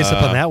 turn the at, bass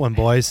up on that one,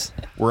 boys.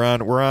 We're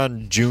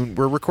on June.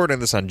 We're recording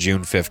this on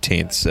June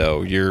 15th.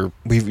 So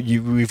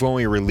we've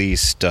only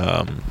released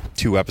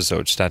 2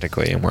 episodes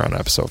technically, and we're on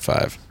episode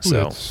 5.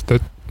 So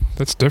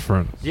That's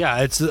different. Yeah,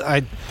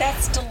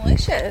 That's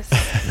delicious.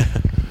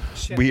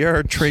 we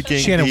are drinking.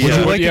 Shannon, the, would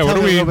you like to yeah, tell what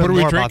are me we- a little bit what are we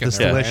more about drinking this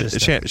there? delicious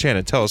stuff?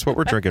 Shannon, tell us what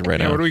we're drinking right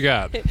Yeah, now. what do we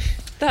got?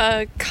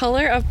 The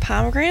color of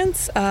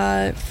pomegranates,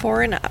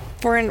 foreign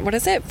what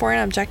is it?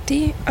 Foreign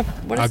objecti?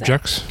 What is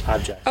Objects?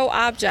 it? Oh,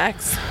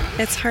 objects.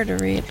 It's hard to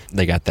read.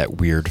 They got that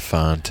weird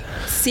font.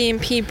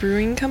 CMP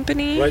Brewing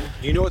Company. What?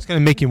 You know what's going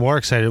to make you more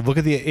excited? Look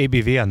at the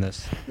ABV on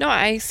this. No,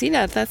 I see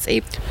that. That's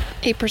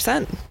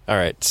 8%. All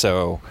right,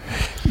 so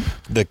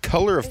the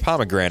color of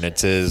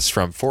pomegranates is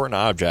from Foreign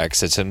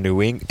Objects. It's a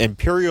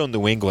Imperial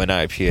New England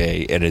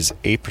IPA. It is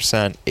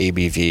 8%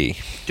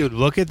 ABV. Dude,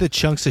 look at the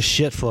chunks of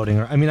shit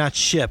floating. I mean, not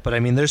shit, but I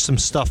mean, there's some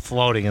stuff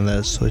floating in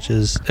this, which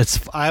is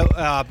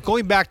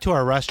going back to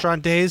our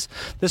restaurant days.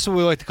 This is what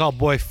we like to call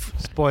boys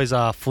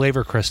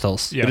flavor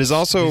crystals. Yes. It is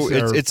also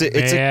These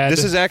are mad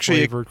this is actually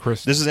flavored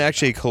crystals. this is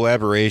actually a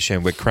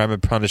collaboration with Crime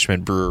and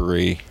Punishment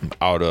Brewery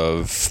out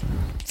of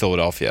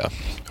Philadelphia.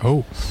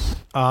 Oh,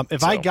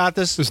 If I got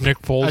this, is Nick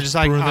Foles just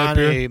like brewing that on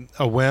beer?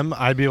 a whim,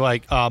 I'd be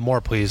like,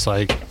 more please.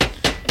 Like,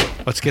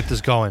 let's get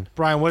this going.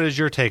 Brian, what is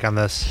your take on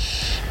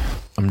this?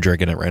 I'm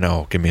drinking it right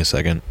now. Give me a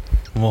second.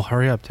 Well,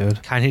 hurry up,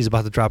 dude. Kanye's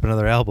about to drop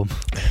another album.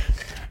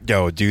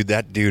 Yo, dude,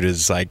 that dude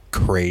is like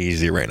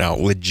crazy right now,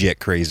 legit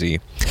crazy.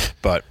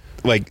 But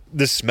like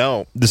the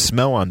smell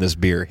on this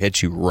beer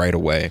hits you right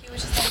away.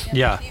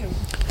 Yeah.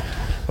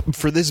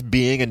 For this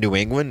being in New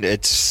England,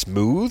 it's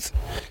smooth.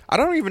 I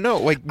don't even know.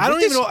 Like I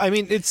don't even know. I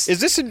mean, it's Is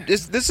this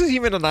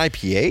even an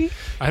IPA?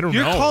 I don't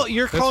you're know.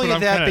 you're That's calling what it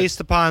I'm that kinda based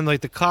upon like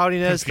the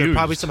cloudiness. There are confused.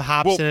 probably some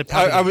hops Well, in it.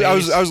 probably I the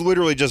was base.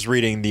 literally just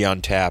reading the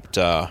Untapped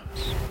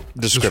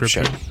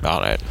description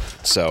on it.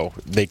 So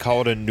they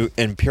call it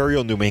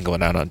Imperial New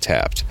England on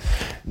Untapped.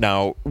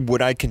 Now,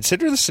 would I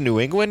consider this a New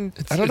England?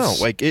 I don't know.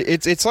 it's- Like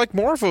it's like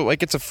more of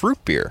it's a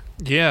fruit beer.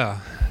 Yeah,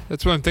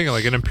 that's what I'm thinking.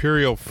 Like an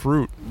imperial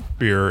fruit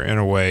beer in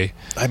a way.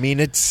 I mean,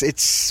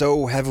 it's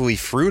so heavily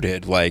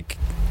fruited, like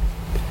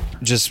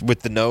just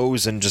with the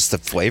nose and just the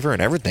flavor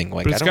and everything.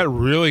 Like But it's got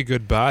really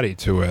good body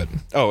to it.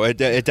 Oh, it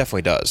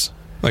definitely does.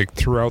 Like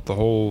throughout the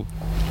whole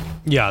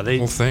Yeah,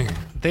 whole thing.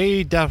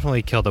 they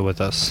definitely killed it with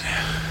us.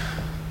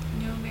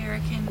 New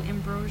American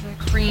Ambrosia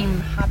Cream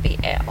Hoppy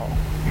Ale.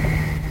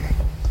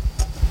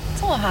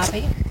 It's a little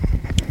hoppy.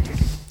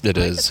 It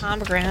I like is. the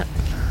pomegranate.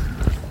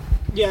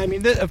 Yeah, I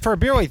mean, for a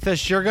beer like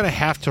this, you're going to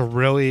have to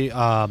really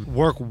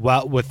work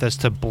well with this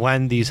to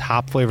blend these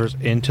hop flavors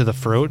into the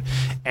fruit.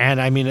 And,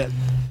 I mean,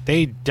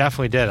 they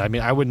definitely did. I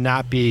mean, I would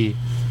not be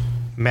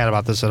mad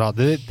about this at all.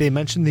 Did they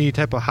mention the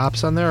type of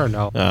hops on there or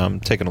no?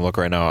 Taking a look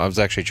right now. I was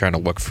actually trying to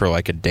look for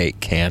like a date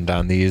canned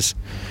on these.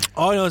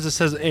 All I know is it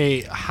says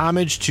a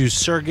homage to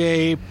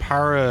Sergei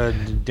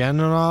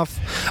Paradenov.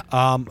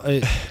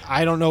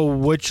 I don't know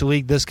which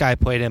league this guy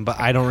played in, but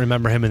I don't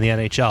remember him in the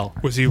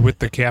NHL. Was he with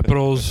the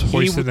Capitals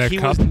hoisting that he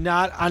cup? was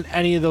not on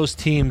any of those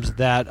teams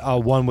that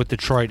won with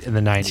Detroit in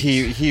the 90s.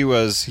 He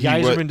was.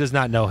 Yzerman does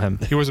not know him.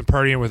 He wasn't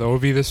partying with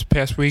Ovi this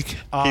past week.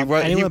 He wa-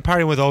 Anyone he-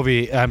 partying with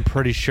Ovi, I'm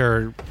pretty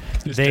sure.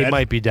 they dead?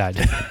 might be dead.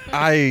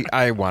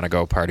 I want to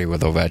go party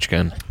with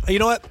Ovechkin. You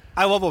know what?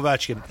 I love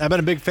Ovechkin. I've been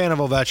a big fan of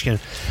Ovechkin.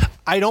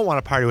 I don't want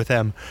to party with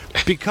him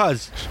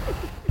because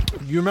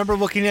you remember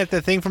looking at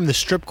the thing from the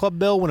strip club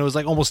bill when it was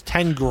like almost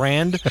 10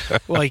 grand?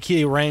 Like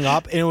he rang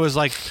up and it was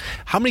like,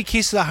 how many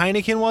cases of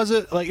Heineken was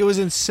it? Like it was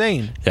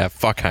insane. Yeah,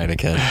 fuck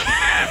Heineken.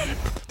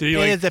 Did he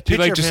And like, it's a did he,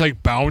 like picture of just him-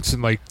 like bounce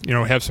and like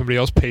have somebody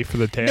else pay for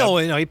the tab? No,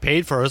 he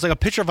paid for it. It was like a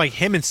picture of like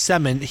him and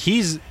Semin.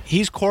 He's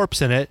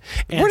corpse in it,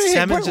 and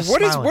Semin's just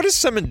smiling. what is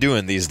Semin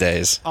doing these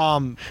days?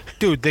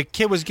 Dude, the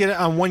kid was getting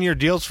on 1 year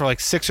deals for like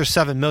 $6 or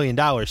 $7 million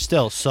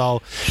still.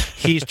 So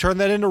he's turned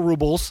that into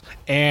rubles,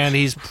 and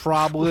he's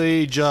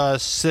probably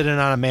just sitting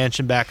on a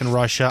mansion back in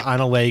Russia on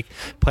a lake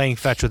playing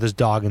fetch with his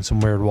dog in some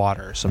weird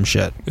water or some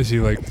shit. Is he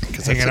like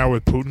hanging out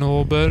with Putin a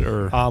little bit,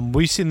 or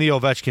We've seen the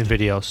Ovechkin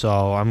video,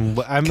 so I'm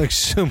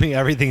assuming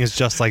everything is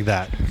just like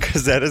that.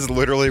 Because that is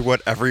literally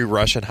what every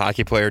Russian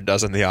hockey player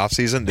does in the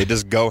offseason. They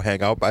just go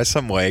hang out by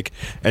some lake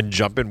and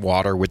jump in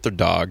water with their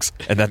dogs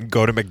and then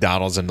go to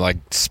McDonald's and like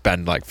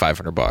spend like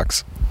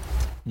 $500.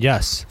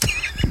 Yes.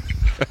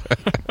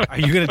 Are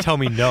you going to tell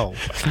me no?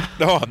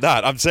 No, I'm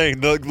not. I'm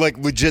saying like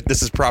legit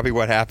this is probably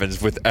what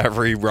happens with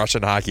every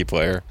Russian hockey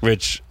player,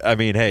 which I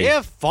mean, hey. They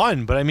have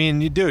fun, but I mean,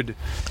 dude,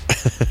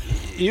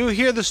 you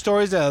hear the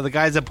stories of the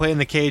guys that play in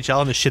the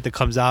KHL and the shit that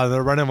comes out, and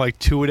they're running like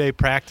 2-a-day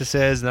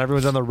practices, and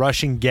everyone's on the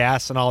Russian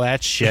gas and all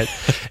that shit.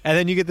 And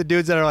then you get the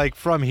dudes that are like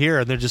from here,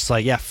 and they're just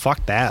like, yeah,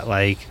 fuck that.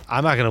 Like,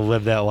 I'm not going to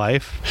live that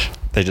life.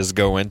 They just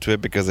go into it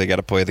because they got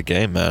to play the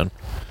game, man.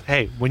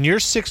 Hey, when you're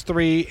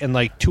 6'3" and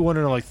like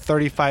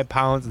 235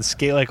 pounds and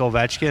skate like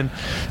Ovechkin,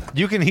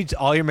 you can eat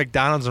all your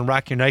McDonald's and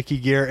rock your Nike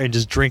gear and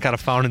just drink out of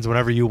fountains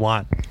whenever you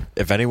want.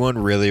 If anyone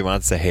really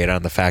wants to hate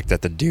on the fact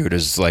that the dude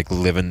is like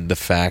living the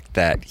fact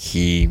that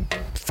he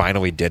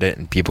finally did it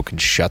and people can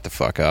shut the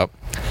fuck up,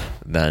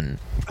 then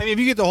I mean, if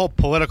you get the whole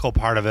political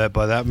part of it,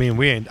 but I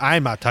mean,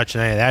 I'm not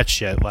touching any of that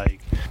shit.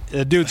 Like,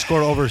 the dude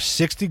scored over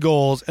 60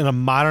 goals in a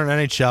modern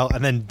NHL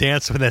and then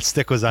danced when that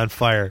stick was on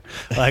fire.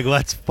 Like,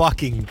 let's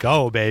fucking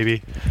go,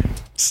 baby.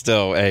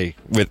 still, hey,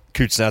 with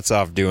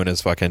Kuznetsov doing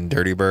his fucking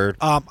dirty bird.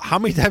 How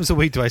many times a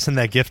week do I send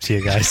that gift to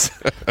you guys?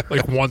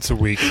 Like once a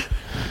week.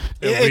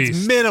 At It's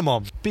least.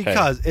 minimum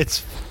because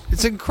it's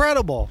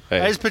incredible.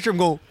 Hey. I just picture him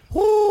going,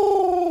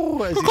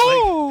 woo,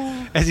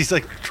 as he's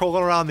like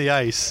trolling around the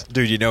ice.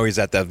 Dude, you know he's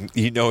at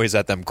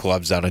them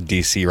clubs down in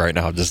DC right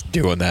now just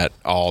doing that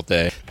all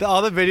day.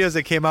 All the videos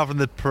that came out from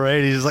the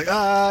parade, he's like,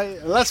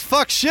 let's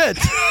fuck shit.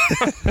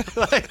 he's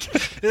like,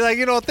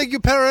 thank you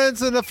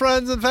parents and the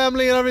friends and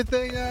family and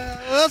everything.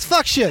 Let's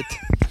fuck shit.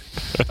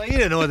 Like, he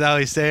didn't know what the hell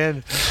he's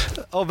saying.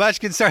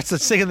 Ovechkin starts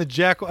singing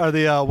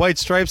the White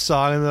Stripes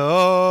song, and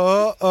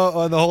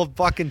and the whole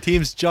fucking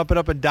team's jumping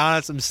up and down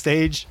at some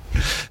stage.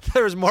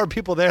 There was more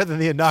people there than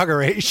the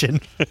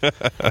inauguration.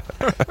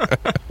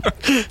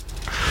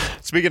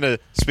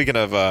 Speaking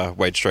of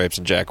White Stripes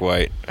and Jack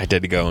White, I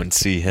did go and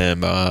see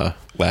him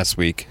last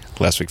week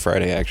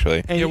Friday,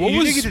 actually. And Yeah, what you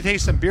was- did get to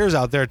taste some beers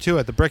out there too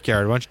at the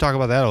Brickyard. Why don't you talk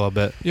about that a little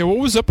bit? Yeah, what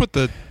was up with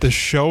the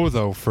show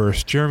though?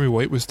 First, Jeremy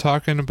White was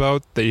talking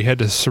about that you had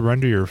to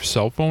surrender your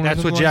cell phone. or That's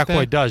what something Jack like that?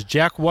 White does.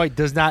 Jack White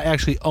does not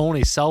actually own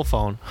a cell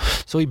phone,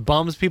 so he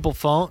bums people's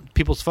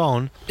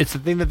phone. It's the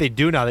thing that they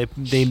do now.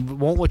 They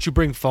won't let you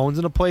bring phones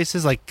into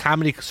places like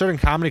certain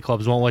comedy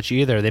clubs won't let you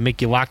either. They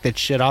make you lock that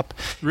shit up,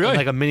 Really? in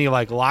like a mini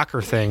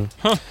locker thing.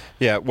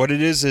 Yeah, what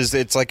it is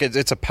it's like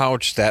it's a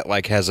pouch that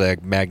like has a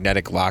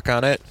magnetic lock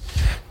on it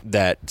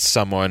that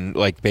someone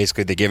like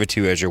basically they give it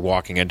to you as you're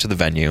walking into the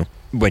venue.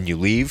 When you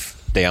leave,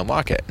 they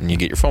unlock it and you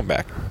get your phone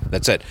back.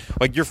 That's it.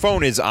 Like your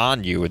phone is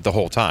on you the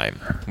whole time.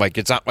 Like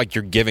it's not like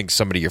you're giving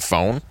somebody your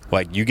phone.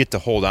 Like you get to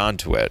hold on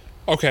to it.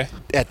 Okay,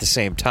 At the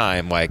same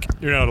time, like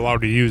you're not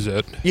allowed to use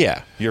it.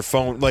 yeah, your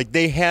phone, like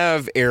they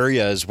have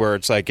areas where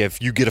it's like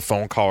if you get a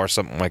phone call or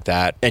something like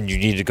that and you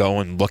need to go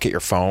and look at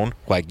your phone,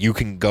 like you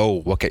can go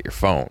look at your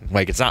phone.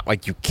 Like it's not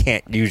like you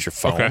can't use your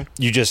phone. Okay.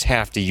 You just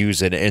have to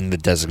use it in the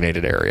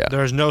designated area.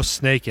 There's no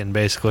snaking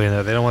basically in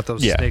there. They don't want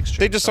those Yeah, snakes.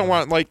 they just don't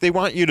want, like, they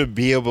want you to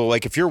be able,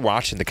 like, if you're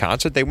watching the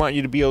concert, they want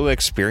you to be able to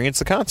experience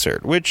the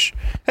concert, which,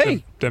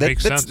 hey, That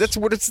makes sense. That's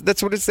what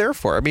it's there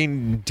for. I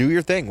mean, do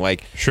your thing.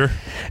 Like, Sure.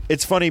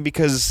 it's funny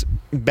because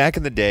back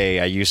in the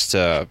day, I used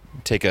to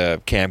take a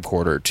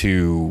camcorder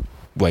to,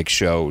 like,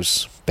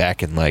 shows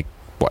back in, like,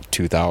 what,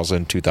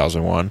 2000,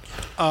 2001?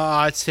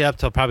 I'd say up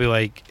till probably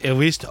like at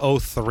least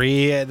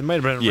 03. There might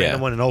have been a Yeah.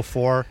 random one in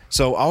 04.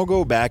 So I'll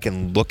go back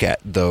and look at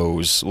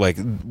those, like,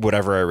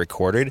 whatever I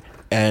recorded,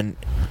 and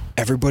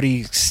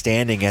everybody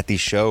standing at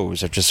these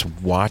shows are just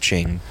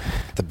watching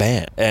the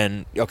band.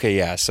 And okay,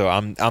 yeah, so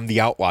I'm the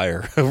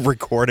outlier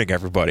recording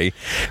everybody,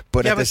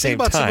 but Yeah, at the but think same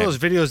about some time, of those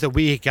videos that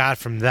we got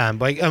from them.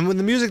 Like, when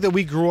the music that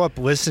we grew up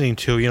listening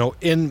to,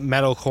 in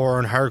metalcore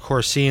and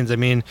hardcore scenes, I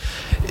mean,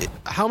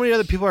 how many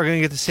other people are going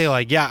to get to say,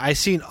 like, yeah, I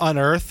seen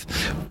Unearth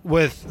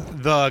with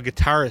the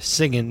guitarist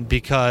singing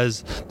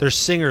because their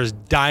singer's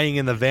dying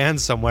in the van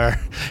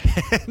somewhere.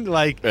 And,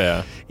 like,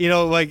 yeah.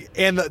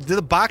 and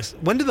the box,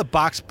 when did the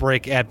box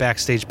break at back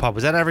Backstage Pub.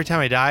 Was that Every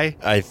Time I Die?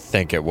 I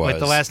think it was. Like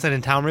the Last Night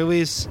in Town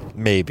release?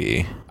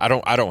 Maybe. I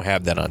don't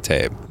have that on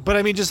tape. But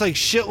I mean, just like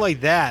shit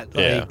like that.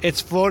 Like, Yeah.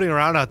 it's floating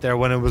around out there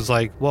when it was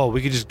like, whoa,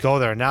 we could just go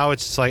there. Now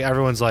it's just like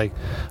everyone's like,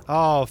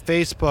 oh,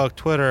 Facebook,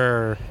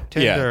 Twitter,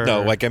 Tinder. Yeah,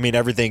 no, like I mean,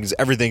 everything's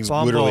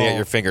Bumble. literally at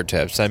your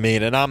fingertips. I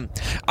mean, and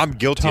I'm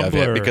guilty of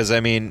it Tumblr. because I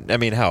mean,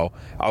 hell,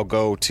 I'll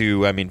go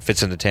to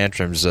Fits and the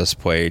Tantrums just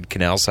played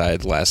Canal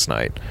Side last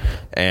night,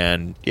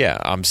 and yeah,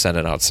 I'm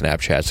sending out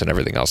Snapchats and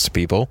everything else to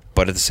people,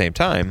 but at the same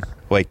time,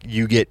 like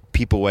you get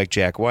people like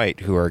Jack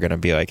White who are going to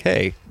be like,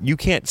 hey, you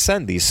can't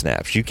send these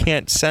snaps, you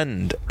can't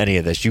send any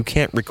of this, you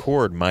can't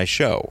record my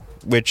show,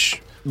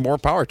 which. More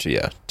power to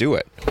you. Do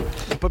it.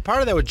 But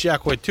part of that with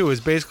Jack White, too, is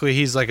basically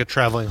he's like a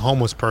traveling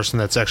homeless person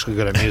that's actually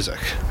good at music.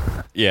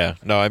 Yeah.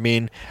 No, I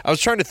mean, I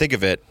was trying to think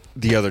of it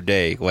the other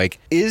day. Like,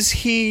 is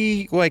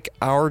he like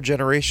our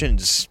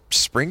generation's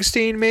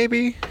Springsteen,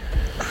 maybe?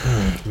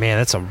 Man,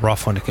 that's a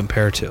rough one to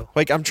compare to.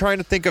 Like, I'm trying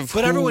to think of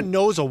But who- everyone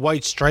knows a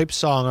White Stripes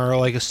song or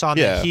like a song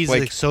Yeah, that he's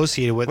like-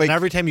 associated with. like- And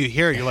every time you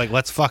hear it, you're like,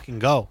 let's fucking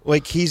go.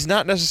 Like, he's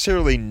not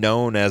necessarily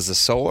known as a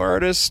solo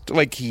artist.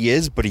 Like, he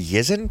is, but he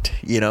isn't,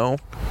 you know?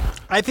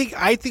 I think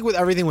with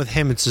everything with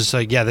him, it's just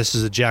like, yeah, this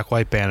is a Jack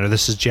White band or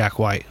this is Jack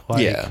White.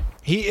 Like, Yeah.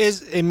 He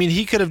is, I mean,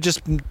 he could have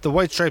just, the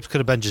White Stripes could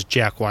have been just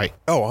Jack White.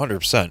 Oh,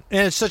 100%.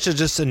 And it's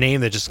just a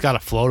name that just got a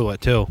flow to it,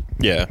 too.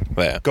 Yeah,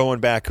 yeah. Going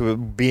back,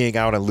 being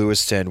out in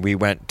Lewiston, we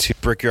went to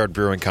Brickyard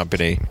Brewing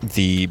Company,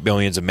 the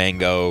Millions of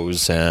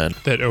Mangoes and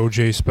That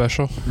OJ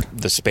special.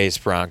 the Space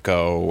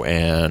Bronco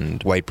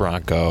and White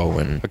Bronco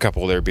and a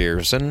couple of their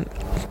beers, and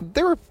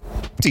they were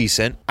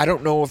decent. I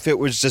don't know if it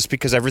was just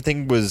because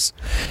everything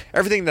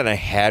that I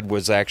had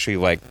was actually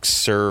like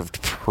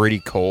served pretty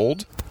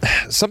cold.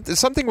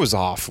 Something was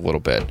off a little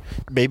bit.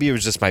 Maybe it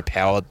was just my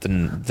palate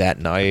that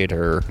night,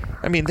 or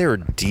I mean, they were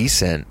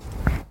decent.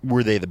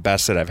 Were they the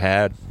best that I've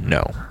had?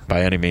 No,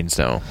 by any means,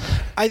 no.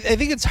 I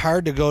think it's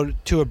hard to go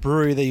to a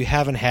brewery that you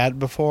haven't had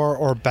before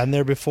or been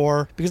there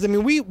before, because I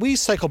mean we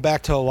cycle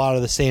back to a lot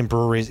of the same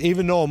breweries,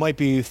 even though it might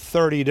be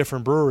 30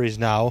 different breweries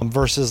now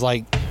versus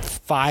like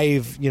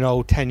 5,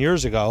 10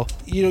 years ago.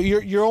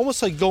 You're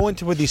almost like going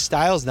to with these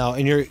styles now,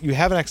 and you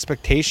have an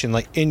expectation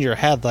like in your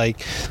head,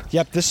 like,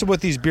 yep, this is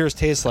what these beers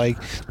taste like,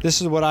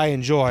 this is what I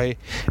enjoy,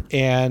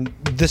 and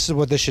this is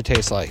what this should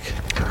taste like.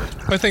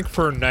 I think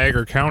for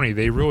Niagara County,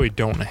 they really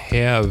don't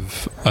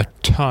have a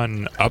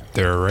ton up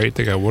there, right?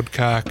 They got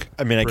Woodcock.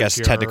 I mean, I guess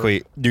Brickyard.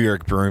 technically New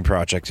York Brewing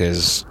Project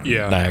is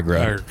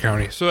Niagara.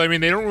 County. So I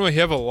mean, they don't really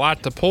have a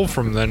lot to pull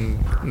from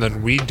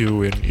than we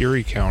do in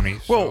Erie County.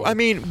 So. Well, I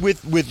mean,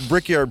 with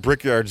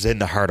Brickyard's in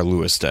the heart of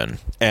Lewiston,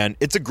 and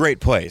it's a great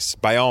place.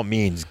 By all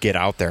means, get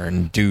out there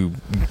and do.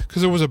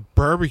 because it was a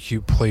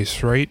barbecue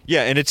place, right?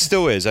 Yeah, and it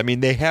still is. I mean,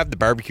 they have the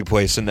barbecue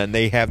place, and then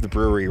they have the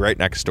brewery right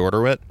next door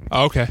to it.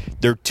 Oh, okay.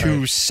 They're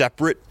two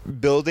separate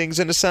buildings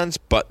in a sense,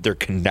 but they're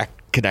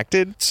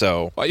connected.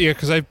 So Yeah,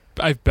 because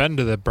I've been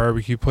to that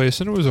barbecue place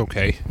and it was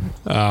okay,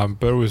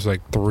 but it was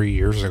like 3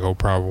 years ago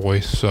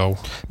probably. So,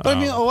 But I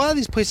mean, a lot of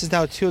these places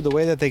now too, the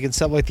way that they can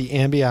set like the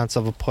ambiance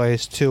of a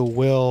place too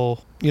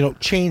will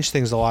change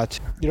things a lot.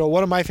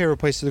 One of my favorite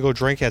places to go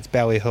drink at's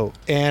Ballyhoo,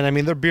 and I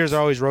mean their beers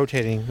are always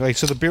rotating. Like,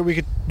 so the beer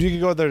you could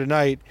go there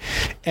tonight,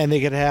 and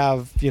they could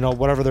have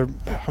whatever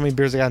how many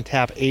beers they got on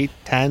tap, 8,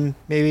 10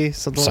 maybe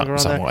something around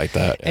something there. like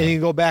that. And you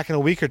can go back in a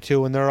week or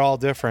two, and they're all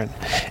different.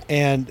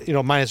 And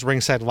minus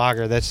Ringside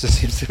Lager, that just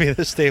seems to be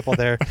the staple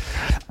there.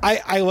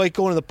 I like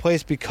going to the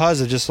place because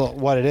of just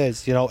what it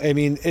is. I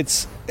mean,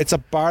 it's a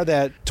bar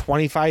that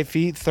 25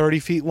 feet, 30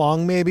 feet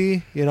long,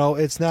 maybe.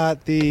 it's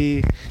not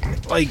the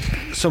like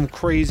some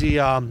crazy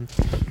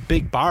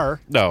big bar.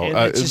 No, And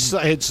it's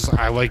just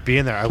I like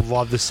being there. I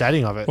love the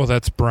setting of it. well,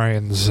 that's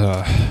Brian's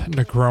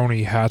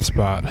Negroni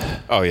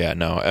hotspot. Oh yeah,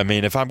 no. I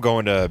mean, if I'm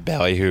going to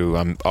Ballyhoo,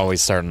 I'm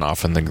always starting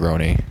off in the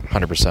Negroni,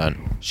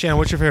 100%. Shannon,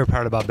 what's your favorite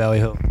part about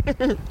Ballyhoo?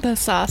 The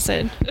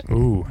sausage.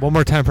 Ooh, One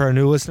more time for our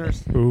new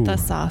listeners. ooh, The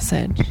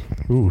sausage.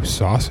 ooh,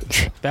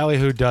 sausage.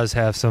 Ballyhoo does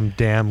have some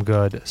damn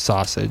good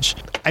sausage.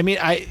 I mean,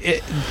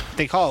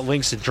 they call it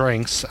Links and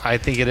Drinks. I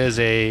think it is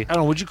I don't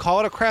know, would you call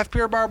it a craft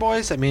beer bar,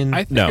 boys? I mean, I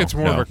think No, it's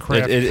more of no. a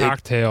craft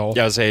cocktail.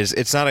 Yeah, I was saying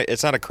it's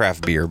not a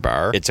craft beer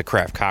bar. It's a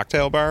craft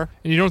cocktail bar.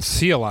 And you don't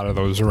see a lot of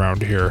those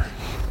around here.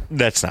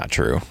 That's not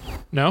true.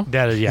 No?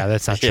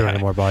 that's not true Yeah.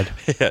 anymore, bud.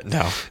 Yeah,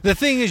 no. The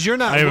thing is, you're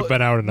not. I haven't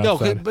been out enough No,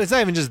 then. but it's not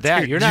even just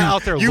that. You're not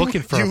out there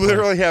looking for. You a place.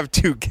 literally have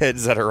 2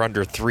 kids that are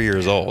under 3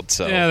 years old.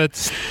 So Yeah,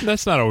 that's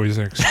not always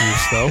an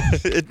excuse though.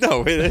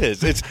 no, it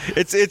is.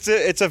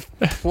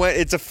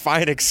 It's a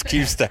fine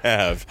excuse to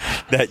have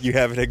that you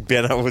haven't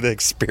been able to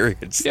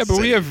experience. Yeah, but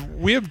we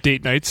have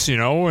date nights,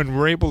 and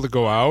we're able to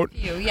go out.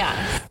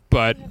 Yeah.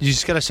 But You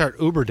just got to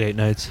start Uber date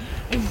nights.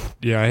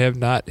 yeah, I have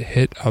not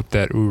hit up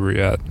that Uber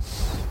yet.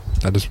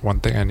 That is one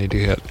thing I need to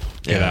hit.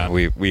 Yeah,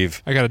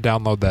 we've I got to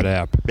download that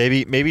app.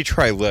 maybe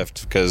try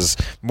Lyft, because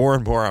more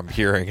and more I'm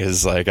hearing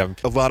is like a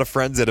lot of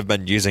friends that have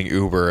been using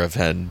Uber have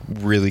had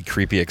really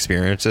creepy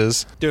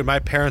experiences. Dude, my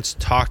parents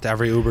talk to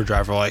every Uber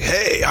driver like,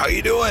 "Hey, how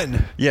you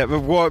doing?" Yeah,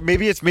 but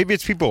maybe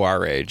it's people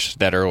our age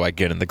that are like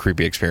getting the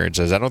creepy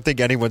experiences. I don't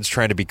think anyone's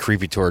trying to be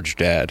creepy towards your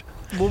dad.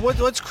 Well,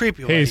 what's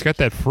creepy? Hey, he's got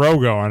that fro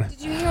going.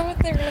 Did you hear what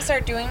they're going to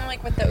start doing,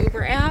 like with the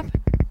Uber app?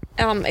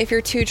 If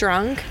you're too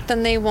drunk,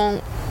 then they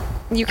won't.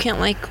 You can't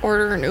like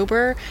order an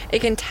Uber. It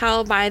can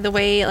tell by the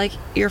way like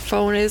your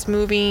phone is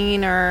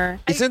moving, or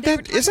Isn't they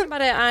were talking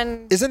about it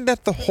on? Isn't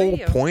that the whole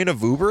radio. point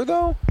of Uber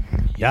though?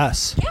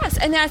 Yes. Yes,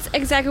 and that's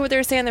exactly what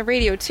they're saying on the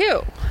radio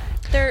too.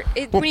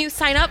 When you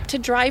sign up to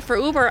drive for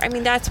Uber, I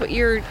mean that's what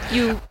you.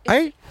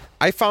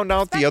 I found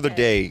out the other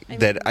day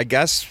that I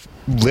guess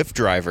Lyft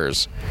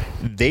drivers,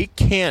 they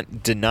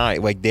can't deny,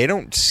 like they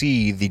don't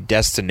see the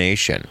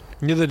destination.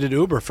 Neither did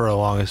Uber for the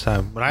longest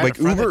time. When I had Like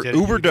a friend that did it,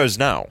 Uber does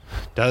now.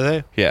 Does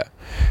they? Yeah.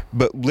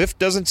 But Lyft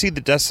doesn't see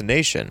the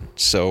destination.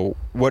 So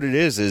what it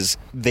is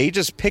they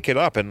just pick it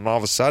up and all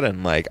of a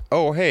sudden like,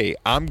 oh, hey,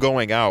 I'm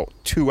going out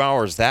 2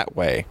 hours that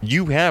way.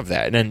 You have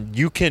that. And then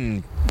you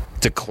can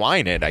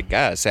decline it, I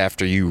guess,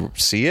 after you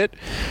see it.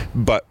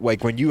 But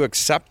like when you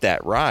accept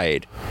that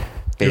ride,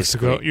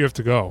 basically. You have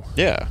to go.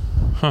 Yeah.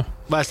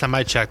 Last time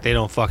I checked, they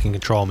don't fucking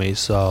control me,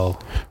 so...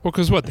 Well,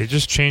 because what? They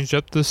just changed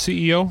up the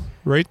CEO,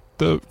 right?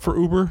 For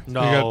Uber?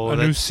 No, they got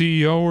a new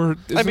CEO, or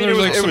I mean,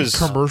 it was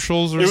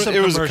commercials, or it was a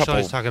commercial couple. I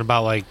was talking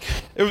about, like...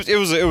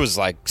 It was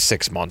like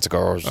 6 months ago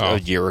or a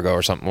year ago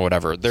or something,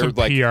 whatever. They're some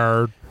like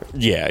PR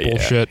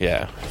bullshit.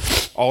 Yeah.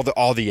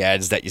 All the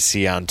ads that you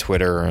see on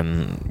Twitter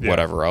and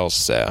whatever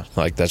else,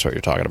 like that's what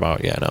you're talking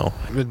about. Yeah, no.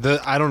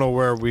 I don't know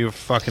where we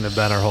fucking have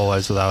been our whole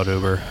lives without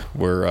Uber.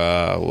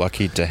 We're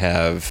lucky to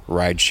have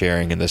ride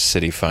sharing in this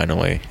city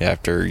finally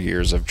after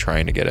years of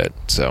trying to get it.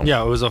 So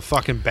Yeah, it was a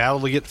fucking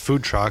battle to get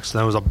food trucks, and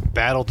then it was a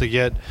battle to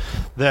get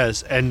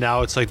this, and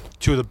now it's like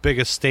two of the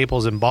biggest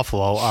staples in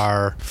Buffalo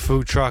are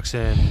food trucks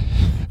and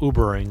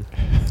Ubering.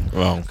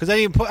 well, Because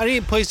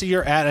any place that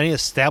you're at, any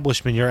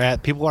establishment you're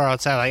at, people are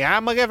outside like,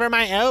 I'm looking for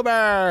my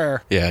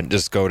Uber. yeah,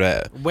 just go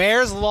to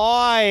Where's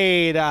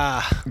Lloyd?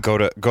 go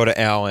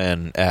to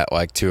Allen at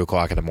like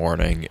 2:00 in the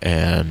morning,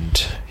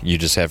 and you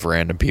just have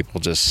random people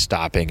just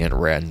stopping at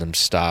random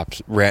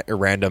stops,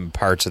 random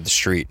parts of the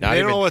street. They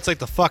don't know it's like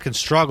the fucking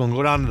struggle, and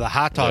go down to the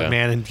hot dog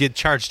man and get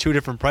charged two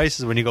different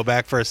prices when you go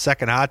back for a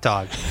second hot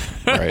dog.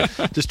 right.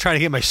 Just trying to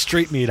get my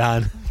street meat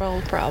on.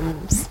 World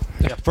problems.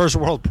 Yeah, first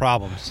world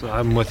problems.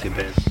 I'm with you,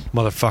 babe.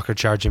 Motherfucker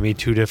charging me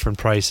two different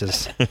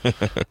prices.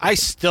 I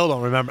still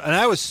don't remember. And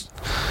it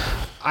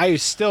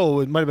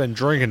might have been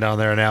drinking down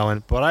there in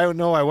Allen, but I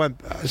know I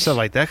said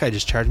like, that guy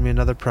just charged me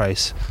another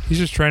price. He's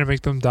just trying to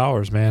make them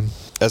dollars, man.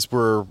 As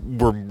we're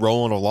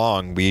rolling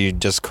along, we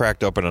just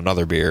cracked open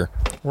another beer.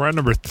 We're at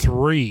number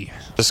 3.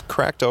 Just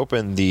cracked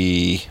open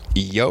the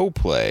Yo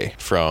Play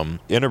from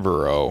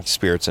Interboro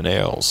Spirits and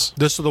Ales.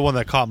 This is the one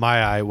that caught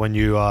my eye when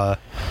you...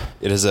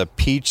 It is a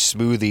peach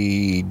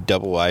smoothie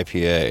double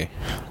IPA.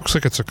 Looks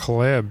like it's a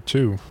collab,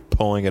 too.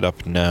 Pulling it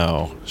up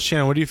now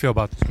Shannon, what do you feel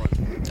about this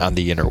one? on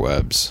the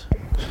interwebs.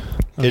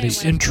 On the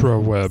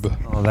intraweb.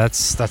 Oh,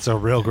 that's a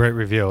real great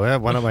review. Yeah,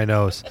 one on my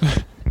nose.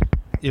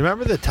 You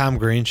remember the Tom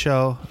Green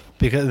show?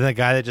 Because the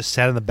guy that just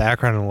sat in the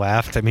background and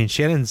laughed. I mean,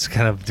 Shannon's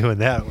kind of doing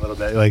that a little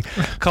bit. Like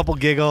a couple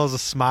giggles, a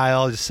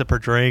smile, just sip her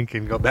drink,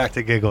 and go back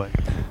to giggling.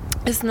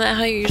 Isn't that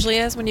how it usually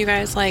is when you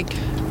guys like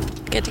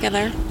get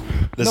together?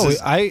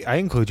 I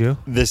include you.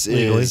 This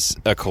legally. is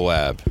a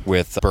collab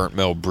with Burnt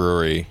Mill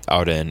Brewery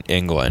out in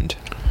England.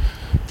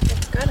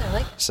 It's good. I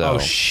like it. So Oh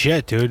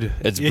shit, dude!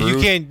 It's you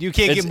brewed- can't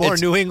get more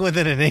New England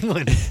than in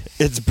England.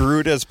 it's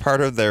brewed as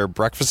part of their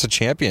Breakfast of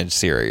Champions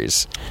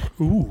series.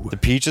 Ooh, The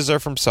peaches are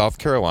from South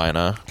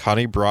Carolina.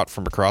 Honey brought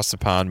from across the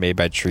pond, made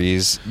by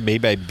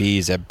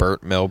bees at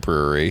Burnt Mill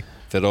Brewery.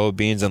 Fiddle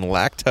beans and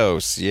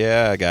lactose.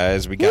 Yeah,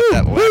 guys, we got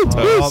that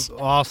lactose.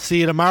 I'll see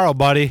you tomorrow,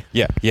 buddy.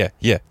 Yeah.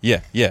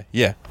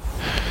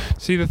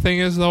 See, the thing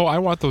is, though, I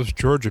want those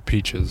Georgia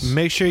peaches.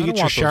 Make sure you I get don't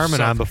your want those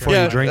Charmin on South before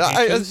you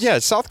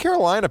drink. South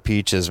Carolina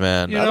peaches,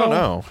 man. You I don't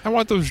know. I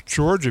want those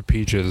Georgia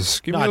peaches.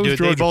 Give me No, those dude,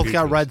 Georgia they both peaches.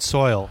 got red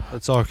soil.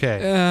 It's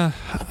okay.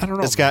 I don't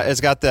know. It's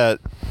got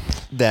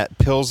that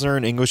Pilsner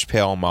and English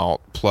pale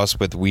malt plus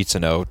with wheats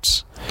and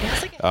oats.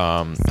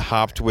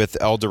 Hopped with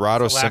El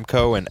Dorado,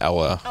 Simcoe, and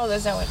Ella. Oh,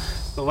 there's that one.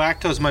 The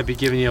lactose might be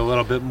giving you a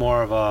little bit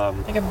more of a.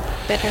 Like a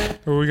bitter.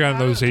 What we got in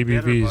those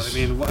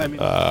ABVs? I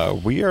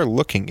mean, We are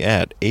looking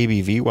at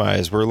ABV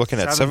wise. We're looking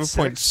at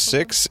 7.6.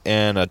 7.6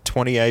 and a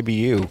 20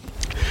 IBU.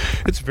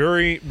 It's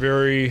very,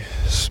 very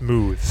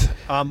smooth.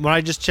 when I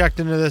just checked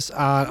into this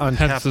on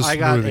Hence tap, the I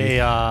got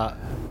smoothie.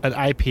 an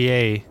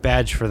IPA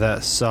badge for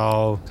this.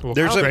 So Well,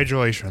 There's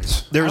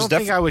congratulations. I don't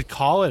think I would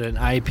call it an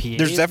IPA.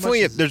 There's as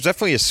definitely much as- there's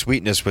definitely a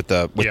sweetness with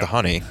the Yeah.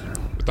 honey.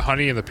 With the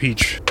honey and the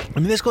peach. I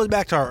mean, this goes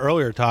back to our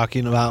earlier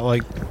talking about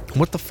like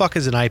what the fuck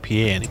is an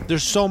IPA?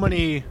 There's so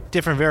many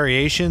different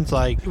variations.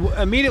 Like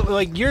immediately,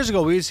 like years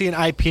ago, we would see an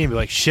IPA and be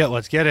like, "Shit,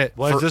 let's get it.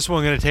 What is this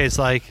one going to taste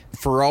like?"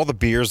 For all the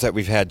beers that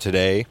we've had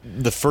today,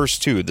 the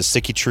first two, the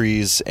Sticky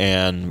Trees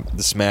and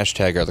the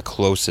Smashtag, are the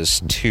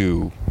closest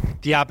to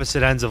the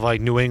opposite ends of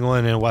like New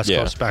England and West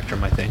Coast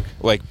spectrum, I think.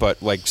 But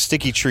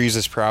Sticky Trees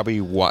is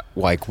probably what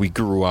like we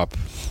grew up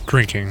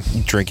drinking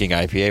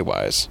IPA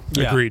wise.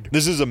 Yeah. Agreed.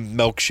 This is a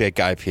milkshake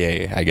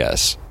IPA, I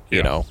guess.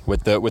 You know,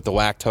 with the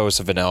lactose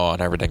and vanilla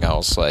and everything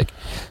else, like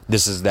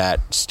this is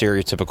that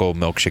stereotypical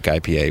milkshake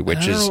IPA,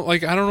 which is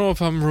like I don't know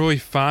if I'm really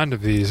fond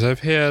of these.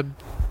 I've had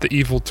the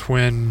Evil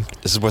Twin.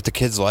 This is what the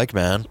kids like,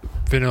 man.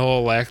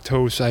 Vanilla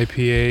lactose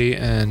IPA,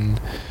 and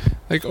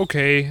like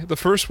okay, the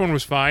first one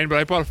was fine, but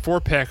I bought a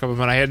 4-pack of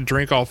them and I had to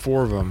drink all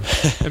 4 of them.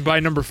 And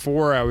by number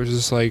 4, I was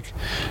just like,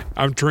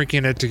 I'm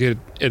drinking it to get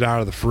it out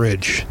of the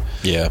fridge.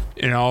 Yeah,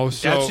 you know.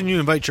 So that's when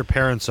you invite your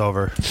parents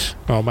over.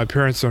 Well, my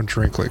parents don't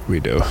drink like we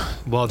do.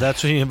 Well,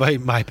 that's when you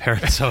invite my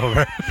parents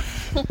over.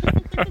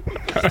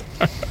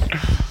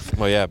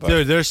 Well, yeah, but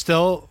Dude, there's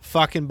still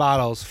fucking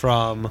bottles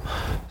from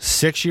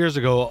 6 years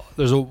ago.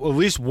 There's at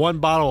least one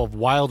bottle of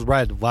Wild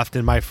Red left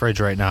in my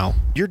fridge right now.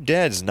 your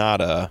dad's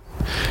not a.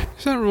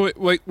 He's not really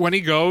like when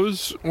he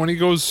goes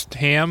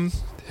ham.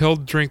 He'll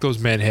drink those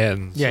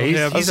Manhattans. Yeah,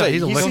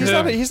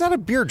 he's not a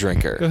beer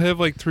drinker. He'll have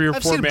like 3 or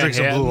I've 4 seen him drink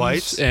some Blue Manhattans,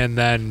 Lights. and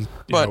then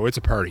it's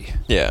a party.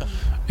 Yeah,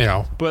 You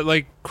know, but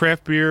like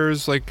craft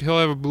beers, like he'll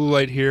have a Blue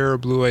Light here, a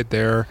Blue Light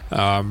there.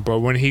 But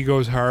when he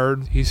goes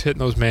hard, he's hitting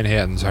those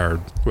Manhattans hard,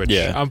 which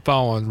I'm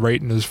following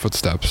right in his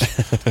footsteps.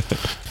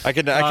 I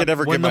could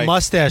never when get the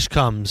mustache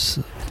comes.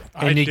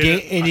 And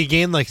you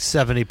gain like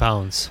 70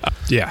 pounds.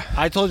 Yeah.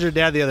 I told your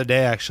dad the other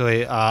day,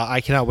 actually,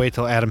 I cannot wait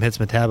till Adam hits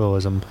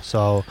metabolism.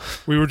 So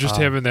we were just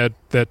having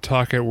that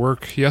talk at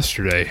work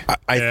yesterday.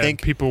 I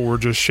think people were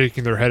just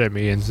shaking their head at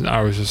me, and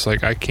I was just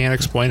like, I can't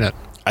explain it.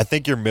 I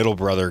think your middle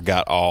brother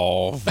got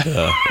all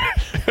the.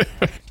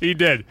 He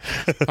did.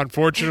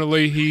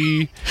 Unfortunately,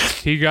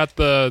 he got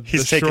the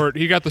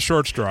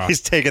short straw.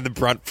 He's taking the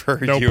brunt for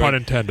no you. pun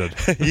intended.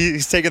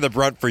 He's taking the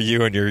brunt for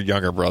you and your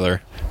younger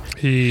brother.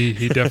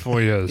 He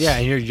definitely is. Yeah,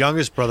 and your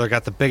youngest brother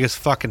got the biggest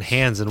fucking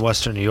hands in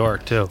Western New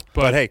York too.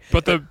 But hey,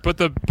 but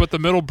the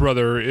middle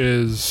brother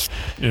is,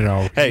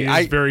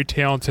 he's very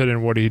talented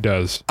in what he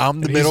does.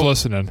 I'm the and middle. He's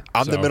listening.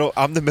 I'm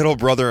the middle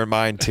brother in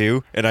mine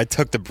too, and I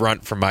took the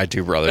brunt from my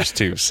 2 brothers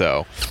too.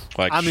 So,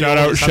 like, shout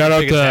out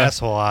to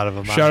asshole out of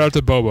him. Shout out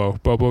to Bobo.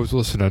 Bobo's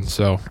listening,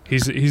 so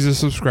he's a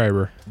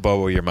subscriber.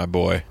 Bobo, you're my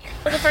boy.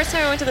 Well, the first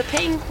time I went to the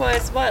Pink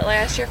was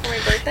last year for my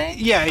birthday?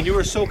 Yeah, and you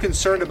were so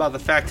concerned about the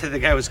fact that the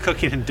guy was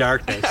cooking in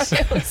darkness.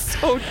 It was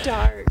so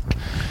dark.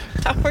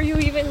 How are you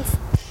even?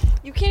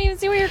 You can't even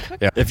see what you're cooking.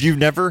 Yeah. If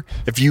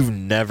you've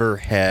never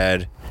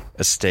had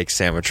a steak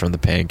sandwich from the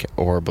Pink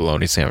or a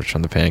bologna sandwich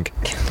from the Pink,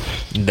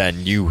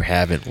 then you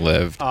haven't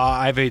lived.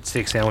 I've ate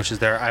steak sandwiches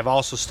there. I've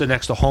also stood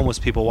next to homeless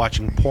people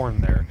watching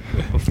porn there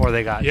before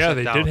they got shut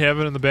they down. did have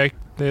it in the back.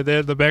 They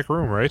had the back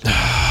room, right?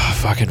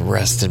 Fucking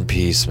rest in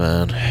peace,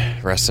 man.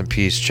 Rest in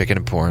peace, chicken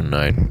and porn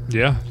night.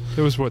 Yeah.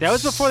 It was That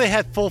was before they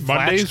had full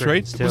Mondays, flat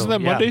right? too. Wasn't that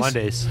Mondays? Yeah,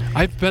 Mondays.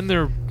 I've been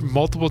there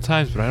multiple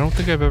times, but I don't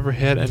think I've ever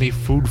had any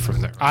food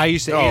from there. I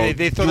used to.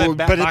 They throw that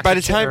back but by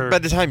box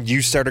the time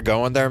you started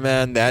going there,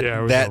 man,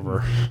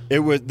 it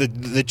was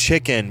the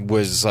chicken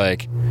was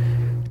like,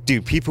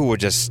 dude, people would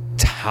just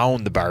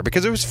town the bar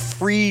because it was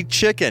free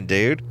chicken,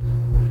 dude.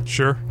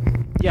 Sure.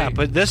 Yeah,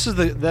 but this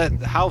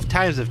is how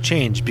times have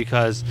changed,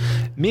 because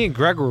me and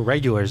Greg were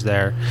regulars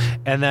there,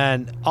 and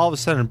then all of a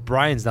sudden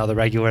Brian's now the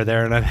regular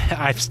there, and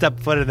I've stepped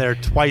foot in there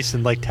twice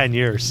in like 10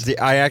 years.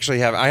 I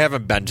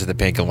haven't been to the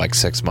Pink in like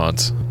 6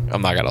 months.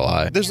 I'm not gonna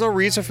lie. There's no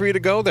reason for you to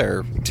go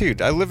there,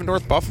 dude. I live in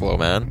North Buffalo,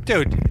 man.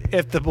 Dude,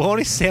 if the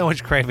bologna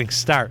sandwich craving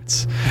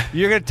starts,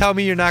 you're gonna tell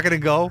me you're not gonna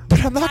go?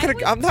 But I'm not gonna.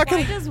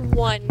 Why does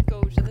one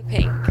go to the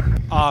Pink?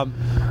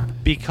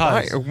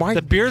 Because Why?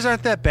 the beers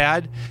aren't that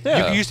bad.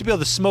 Yeah. You used to be able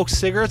to smoke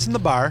cigarettes in the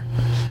bar.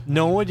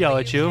 No one would yell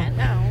at you. Can't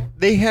now.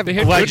 They had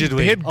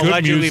Allegedly, they had good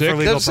allegedly music. for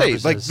legal Let's say,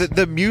 purposes. like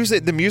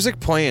the music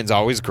playing's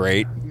always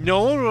great.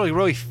 No one would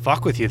really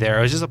fuck with you there.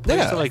 It was just a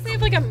place to like. They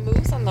have like a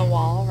moose on the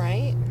wall,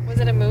 right? Was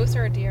it a moose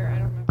or a deer? I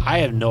don't know. I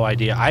have no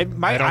idea.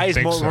 My don't eyes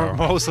think were so.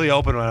 mostly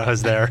open when I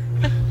was there.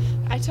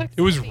 I took.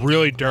 It was selfies.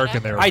 really dark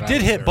in there. I when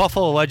did was hit there.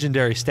 Buffalo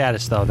legendary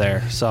status though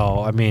there, so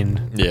I mean,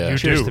 Yeah. You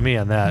cheers do. to me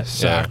on that.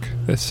 Sock.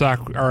 That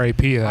sock.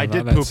 R.A.P. I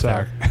did poop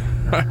there.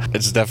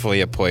 It's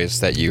definitely a place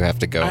that you have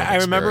to go. I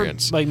remember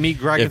experience. like me,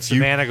 Greg, and If you-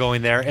 Savannah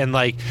going there, and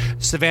like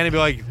Savannah be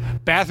like,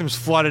 "Bathroom's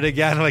flooded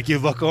again." Like you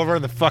look over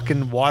and the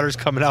fucking water's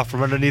coming out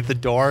from underneath the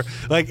door,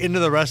 like into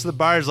the rest of the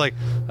bar. Is like,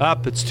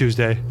 up. It's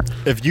Tuesday.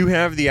 If you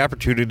have the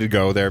opportunity to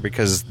go there,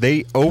 because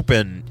they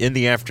open in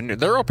the afternoon.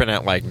 They're open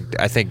at like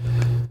I think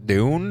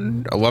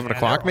noon, 11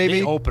 o'clock maybe.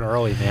 They open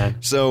early, man.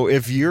 So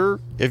if you're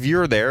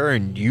there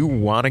and you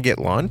want to get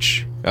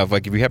lunch,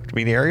 if you happen to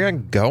be in the area,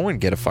 go and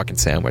get a fucking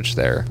sandwich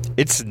there.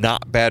 It's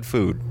not bad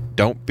food.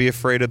 Don't be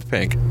afraid of the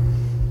Pink.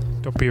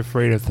 Don't be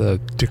afraid of the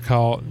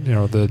decor,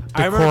 the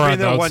I decor remember on being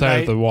the there one outside night,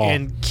 of the wall.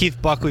 and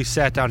Keith Buckley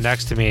sat down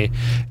next to me,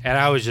 and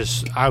I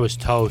was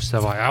toast.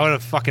 I'm like, I want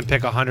to fucking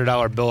pick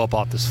 $100 bill up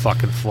off this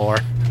fucking floor,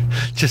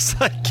 just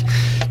like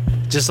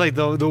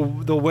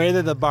the way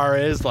that the bar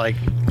is, like.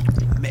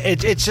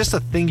 It's just a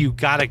thing you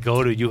gotta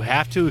go to. You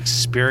have to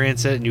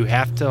experience it, and you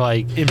have to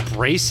like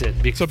embrace it.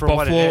 It's a for what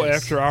Buffalo it is.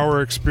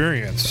 after-hour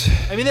experience.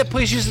 I mean, that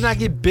place used to not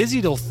get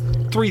busy till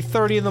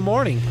 3:30 in the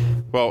morning.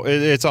 Well,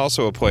 it's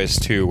also a place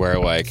too where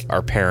like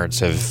our parents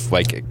have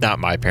like not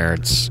my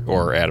parents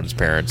or Adam's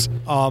parents.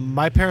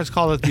 My parents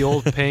call it the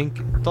Old Pink.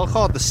 They'll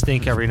call it the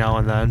Stink every now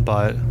and then,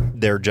 but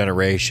Their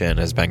generation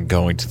has been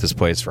going to this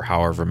place for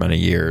however many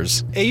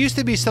years. it used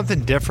to be something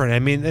different. I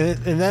mean, and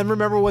then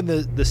remember when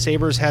the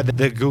Sabres had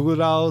the Goo Goo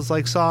Dolls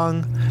like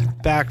song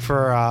back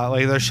for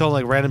like they're showing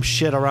like random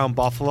shit around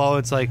Buffalo.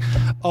 It's like,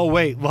 oh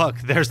wait, look,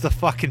 there's the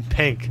fucking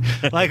Pink.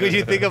 Like when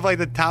you think of like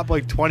the top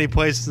like 20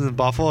 places in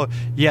Buffalo,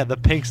 yeah, the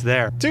Pink's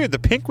there. Dude, the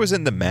Pink was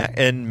in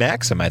in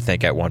Maxim, I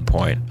think, at one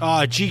point.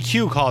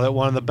 GQ called it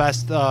one of the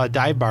best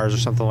dive bars or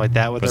something like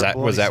that. With Was their that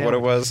bologna what it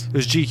sandwich. was? It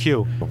was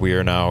GQ. We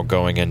are now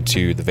going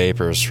into the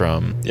vapors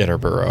from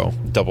Interborough,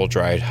 double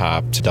dried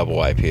hopped, double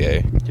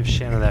IPA. Give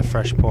Shannon that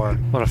fresh pour.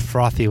 What a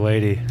frothy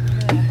lady.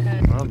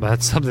 Well,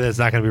 that's something that's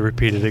not going to be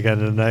repeated again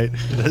tonight.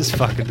 This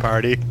fucking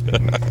party.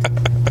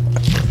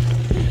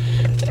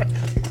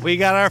 We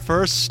got our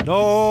first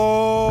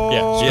snort.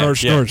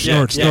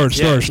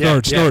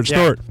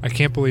 Snort. I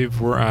can't believe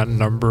we're on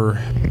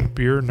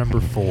beer number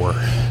 4.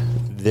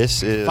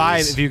 This is 5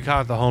 if you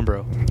count the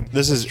homebrew.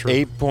 This is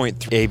 8.3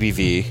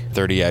 ABV,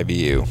 30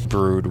 IBU,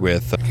 brewed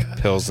with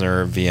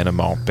Pilsner Vienna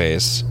malt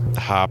base,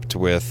 hopped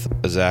with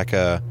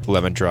Azaka,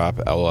 Lemon Drop,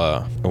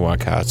 Ella, and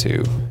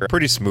Wakatu.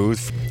 Pretty smooth,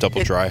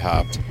 double dry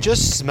hopped.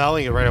 Just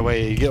smelling it right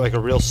away, you get like a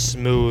real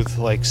smooth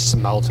like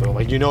smell to it.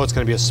 Like you know it's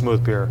going to be a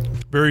smooth beer.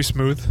 Very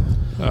smooth.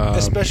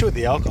 Especially with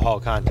the alcohol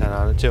content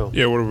on it too.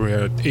 Yeah, what are we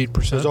at? 8%?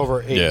 It was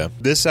over 8. Yeah.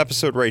 This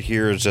episode right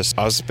here is just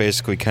us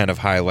basically kind of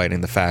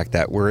highlighting the fact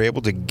that we're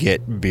able to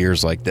get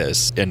beers like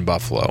this in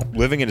Buffalo.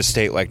 Living in a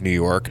state like New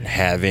York,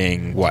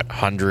 having,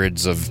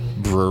 hundreds of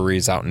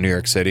breweries out in New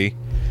York City,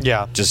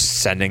 Yeah. just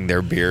sending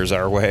their beers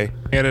our way.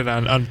 At it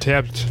on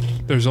Untapped,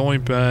 there's only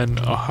been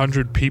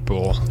 100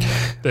 people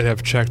that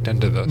have checked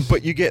into this.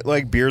 But you get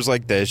like beers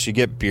like this, you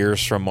get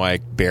beers from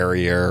like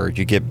Barrier,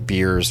 you get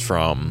beers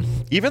from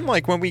even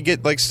like when we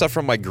get like stuff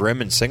from like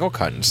Grimm and Single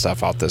Cut and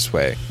stuff out this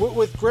way.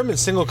 With Grimm and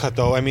Single Cut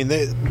though, I mean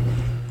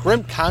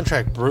Grimm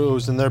contract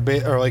brews and they're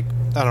or like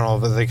I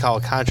don't know if they call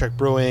it contract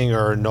brewing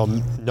or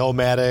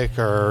nomadic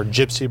or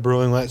gypsy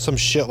brewing, like some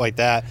shit like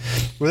that,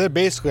 where they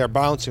basically are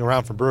bouncing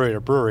around from brewery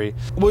to brewery.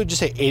 We would just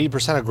say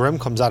 80% of Grimm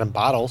comes out in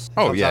bottles.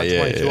 Oh, comes yeah, out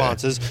yeah, 22 yeah.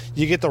 ounces.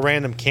 You get the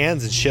random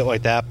cans and shit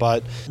like that,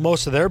 but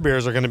most of their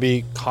beers are going to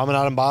be coming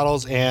out in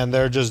bottles, and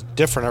they're just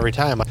different every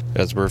time.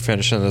 As we're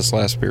finishing this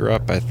last beer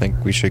up, I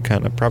think we should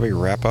kind of probably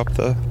wrap up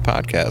the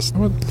podcast.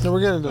 So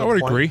we're getting to I the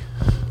would point. agree.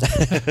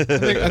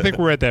 I think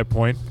we're at that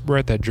point. We're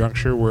at that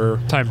juncture where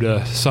time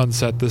to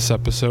sunset this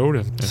episode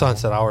and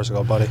Sunset hours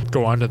ago, buddy.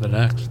 go on to the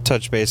next.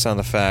 Touch base on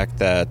the fact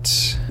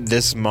that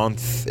this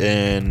month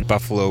in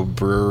Buffalo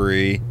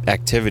brewery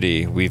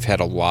activity, we've had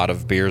a lot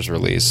of beers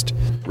released.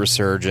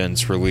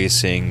 Resurgence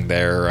releasing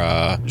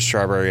their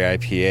strawberry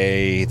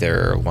IPA,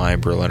 their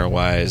lime Berliner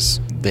Weiss.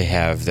 They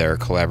have their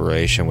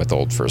collaboration with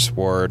Old First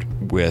Ward,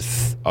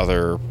 with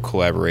other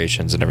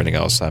collaborations and everything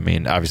else. I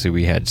mean, obviously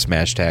we had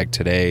Smashtag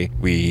today.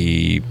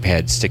 We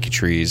had Sticky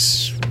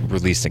Trees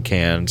released in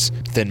cans.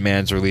 Thin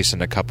Man's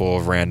releasing a couple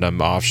of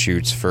random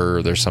offshoots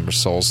for their summer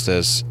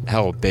solstice.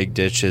 Hell, Big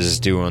Ditch is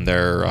doing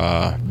their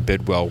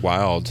Bidwell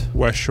Wild.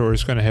 West Shore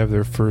is going to have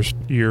their first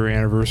year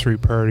anniversary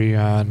party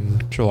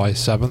on July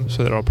 7th,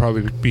 so that'll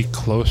probably be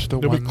close to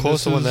It'll when be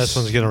close to when this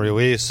one's going to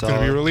release. So going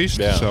to be released.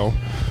 Yeah. So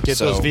get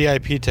So- those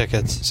VIP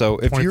tickets. So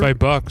if you're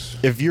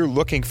 $25. if you're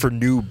looking for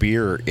new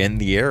beer in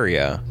the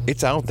area,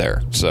 it's out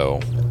there. So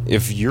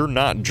if you're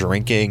not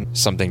drinking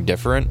something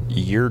different,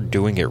 you're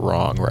doing it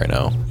wrong right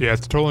now. Yeah,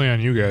 it's totally on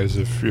you guys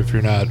if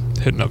you're not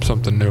hitting up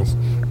something new.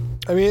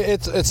 I mean,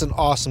 it's an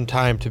awesome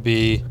time to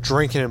be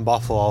drinking in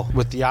Buffalo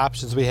with the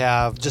options we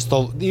have, just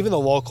even the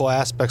local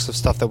aspects of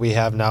stuff that we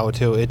have now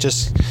too. It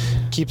just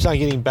keeps on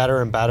getting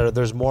better and better.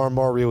 There's more and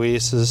more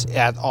releases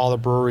at all the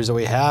breweries that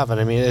we have, and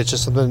I mean, it's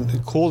just something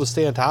cool to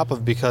stay on top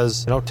of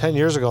because 10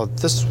 years ago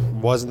this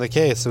wasn't the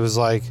case. It was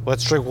like,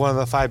 let's drink one of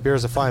the 5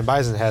 beers that Flying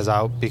Bison has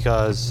out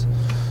because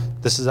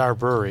this is our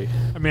brewery.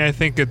 I mean, I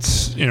think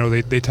it's,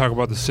 they talk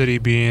about the city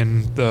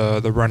being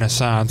the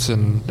Renaissance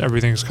and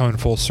everything's coming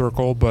full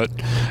circle, but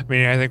I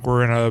mean, I think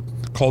we're in a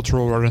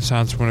cultural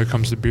renaissance when it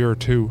comes to beer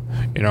too,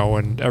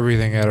 and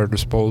everything at our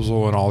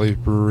disposal and all these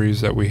breweries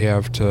that we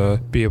have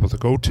to be able to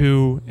go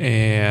to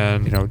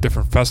and,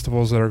 different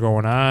festivals that are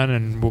going on,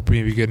 and we'll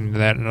maybe get into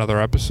that in another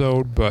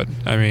episode, but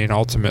I mean,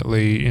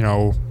 ultimately,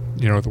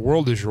 the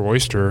world is your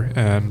oyster,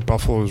 and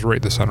Buffalo is right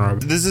in the center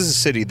of it. This is a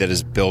city that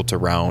is built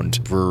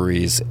around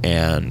breweries,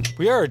 and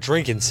We are a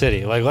drinking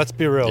city. Like, let's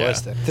be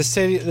realistic. The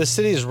city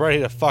is ready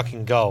to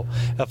fucking go.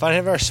 If any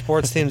of our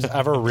sports teams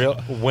ever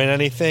win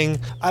anything,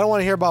 I don't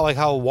want to hear about like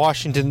how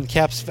Washington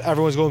Caps,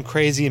 everyone's going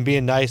crazy and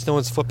being nice. No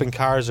one's flipping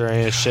cars or any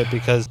of this shit,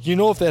 because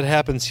if that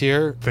happens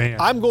here, Van.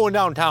 I'm going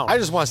downtown. I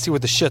just want to see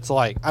what the shit's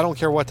like. I don't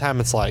care what time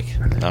it's like.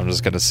 I'm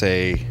just going to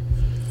say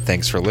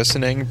thanks for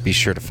listening. Be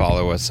sure to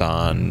follow us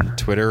on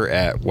Twitter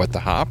at What the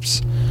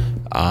Hops,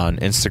 on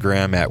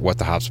Instagram at What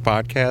the Hops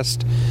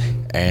Podcast,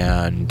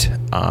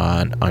 and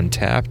on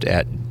Untapped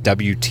at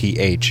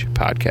WTH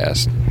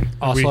Podcast.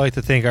 Also, like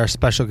to thank our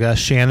special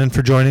guest Shannon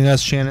for joining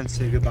us. Shannon,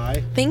 say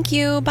goodbye. Thank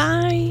you.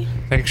 Bye.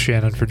 Thanks,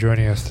 Shannon, for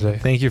joining us today.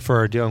 Thank you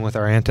for dealing with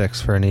our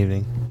antics for an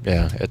evening.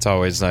 Yeah, it's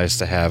always nice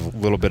to have a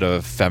little bit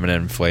of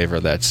feminine flavor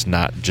that's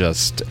not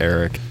just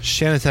Eric.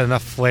 Shannon's had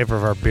enough flavor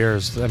of our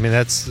beers. I mean,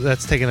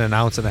 that's taken an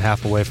ounce and a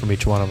half away from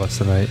each one of us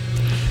tonight.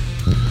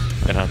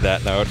 And on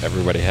that note,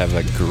 everybody have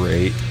a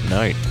great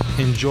night.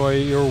 Enjoy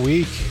your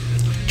week.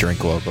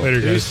 Drink local.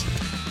 Later, guys. Peace.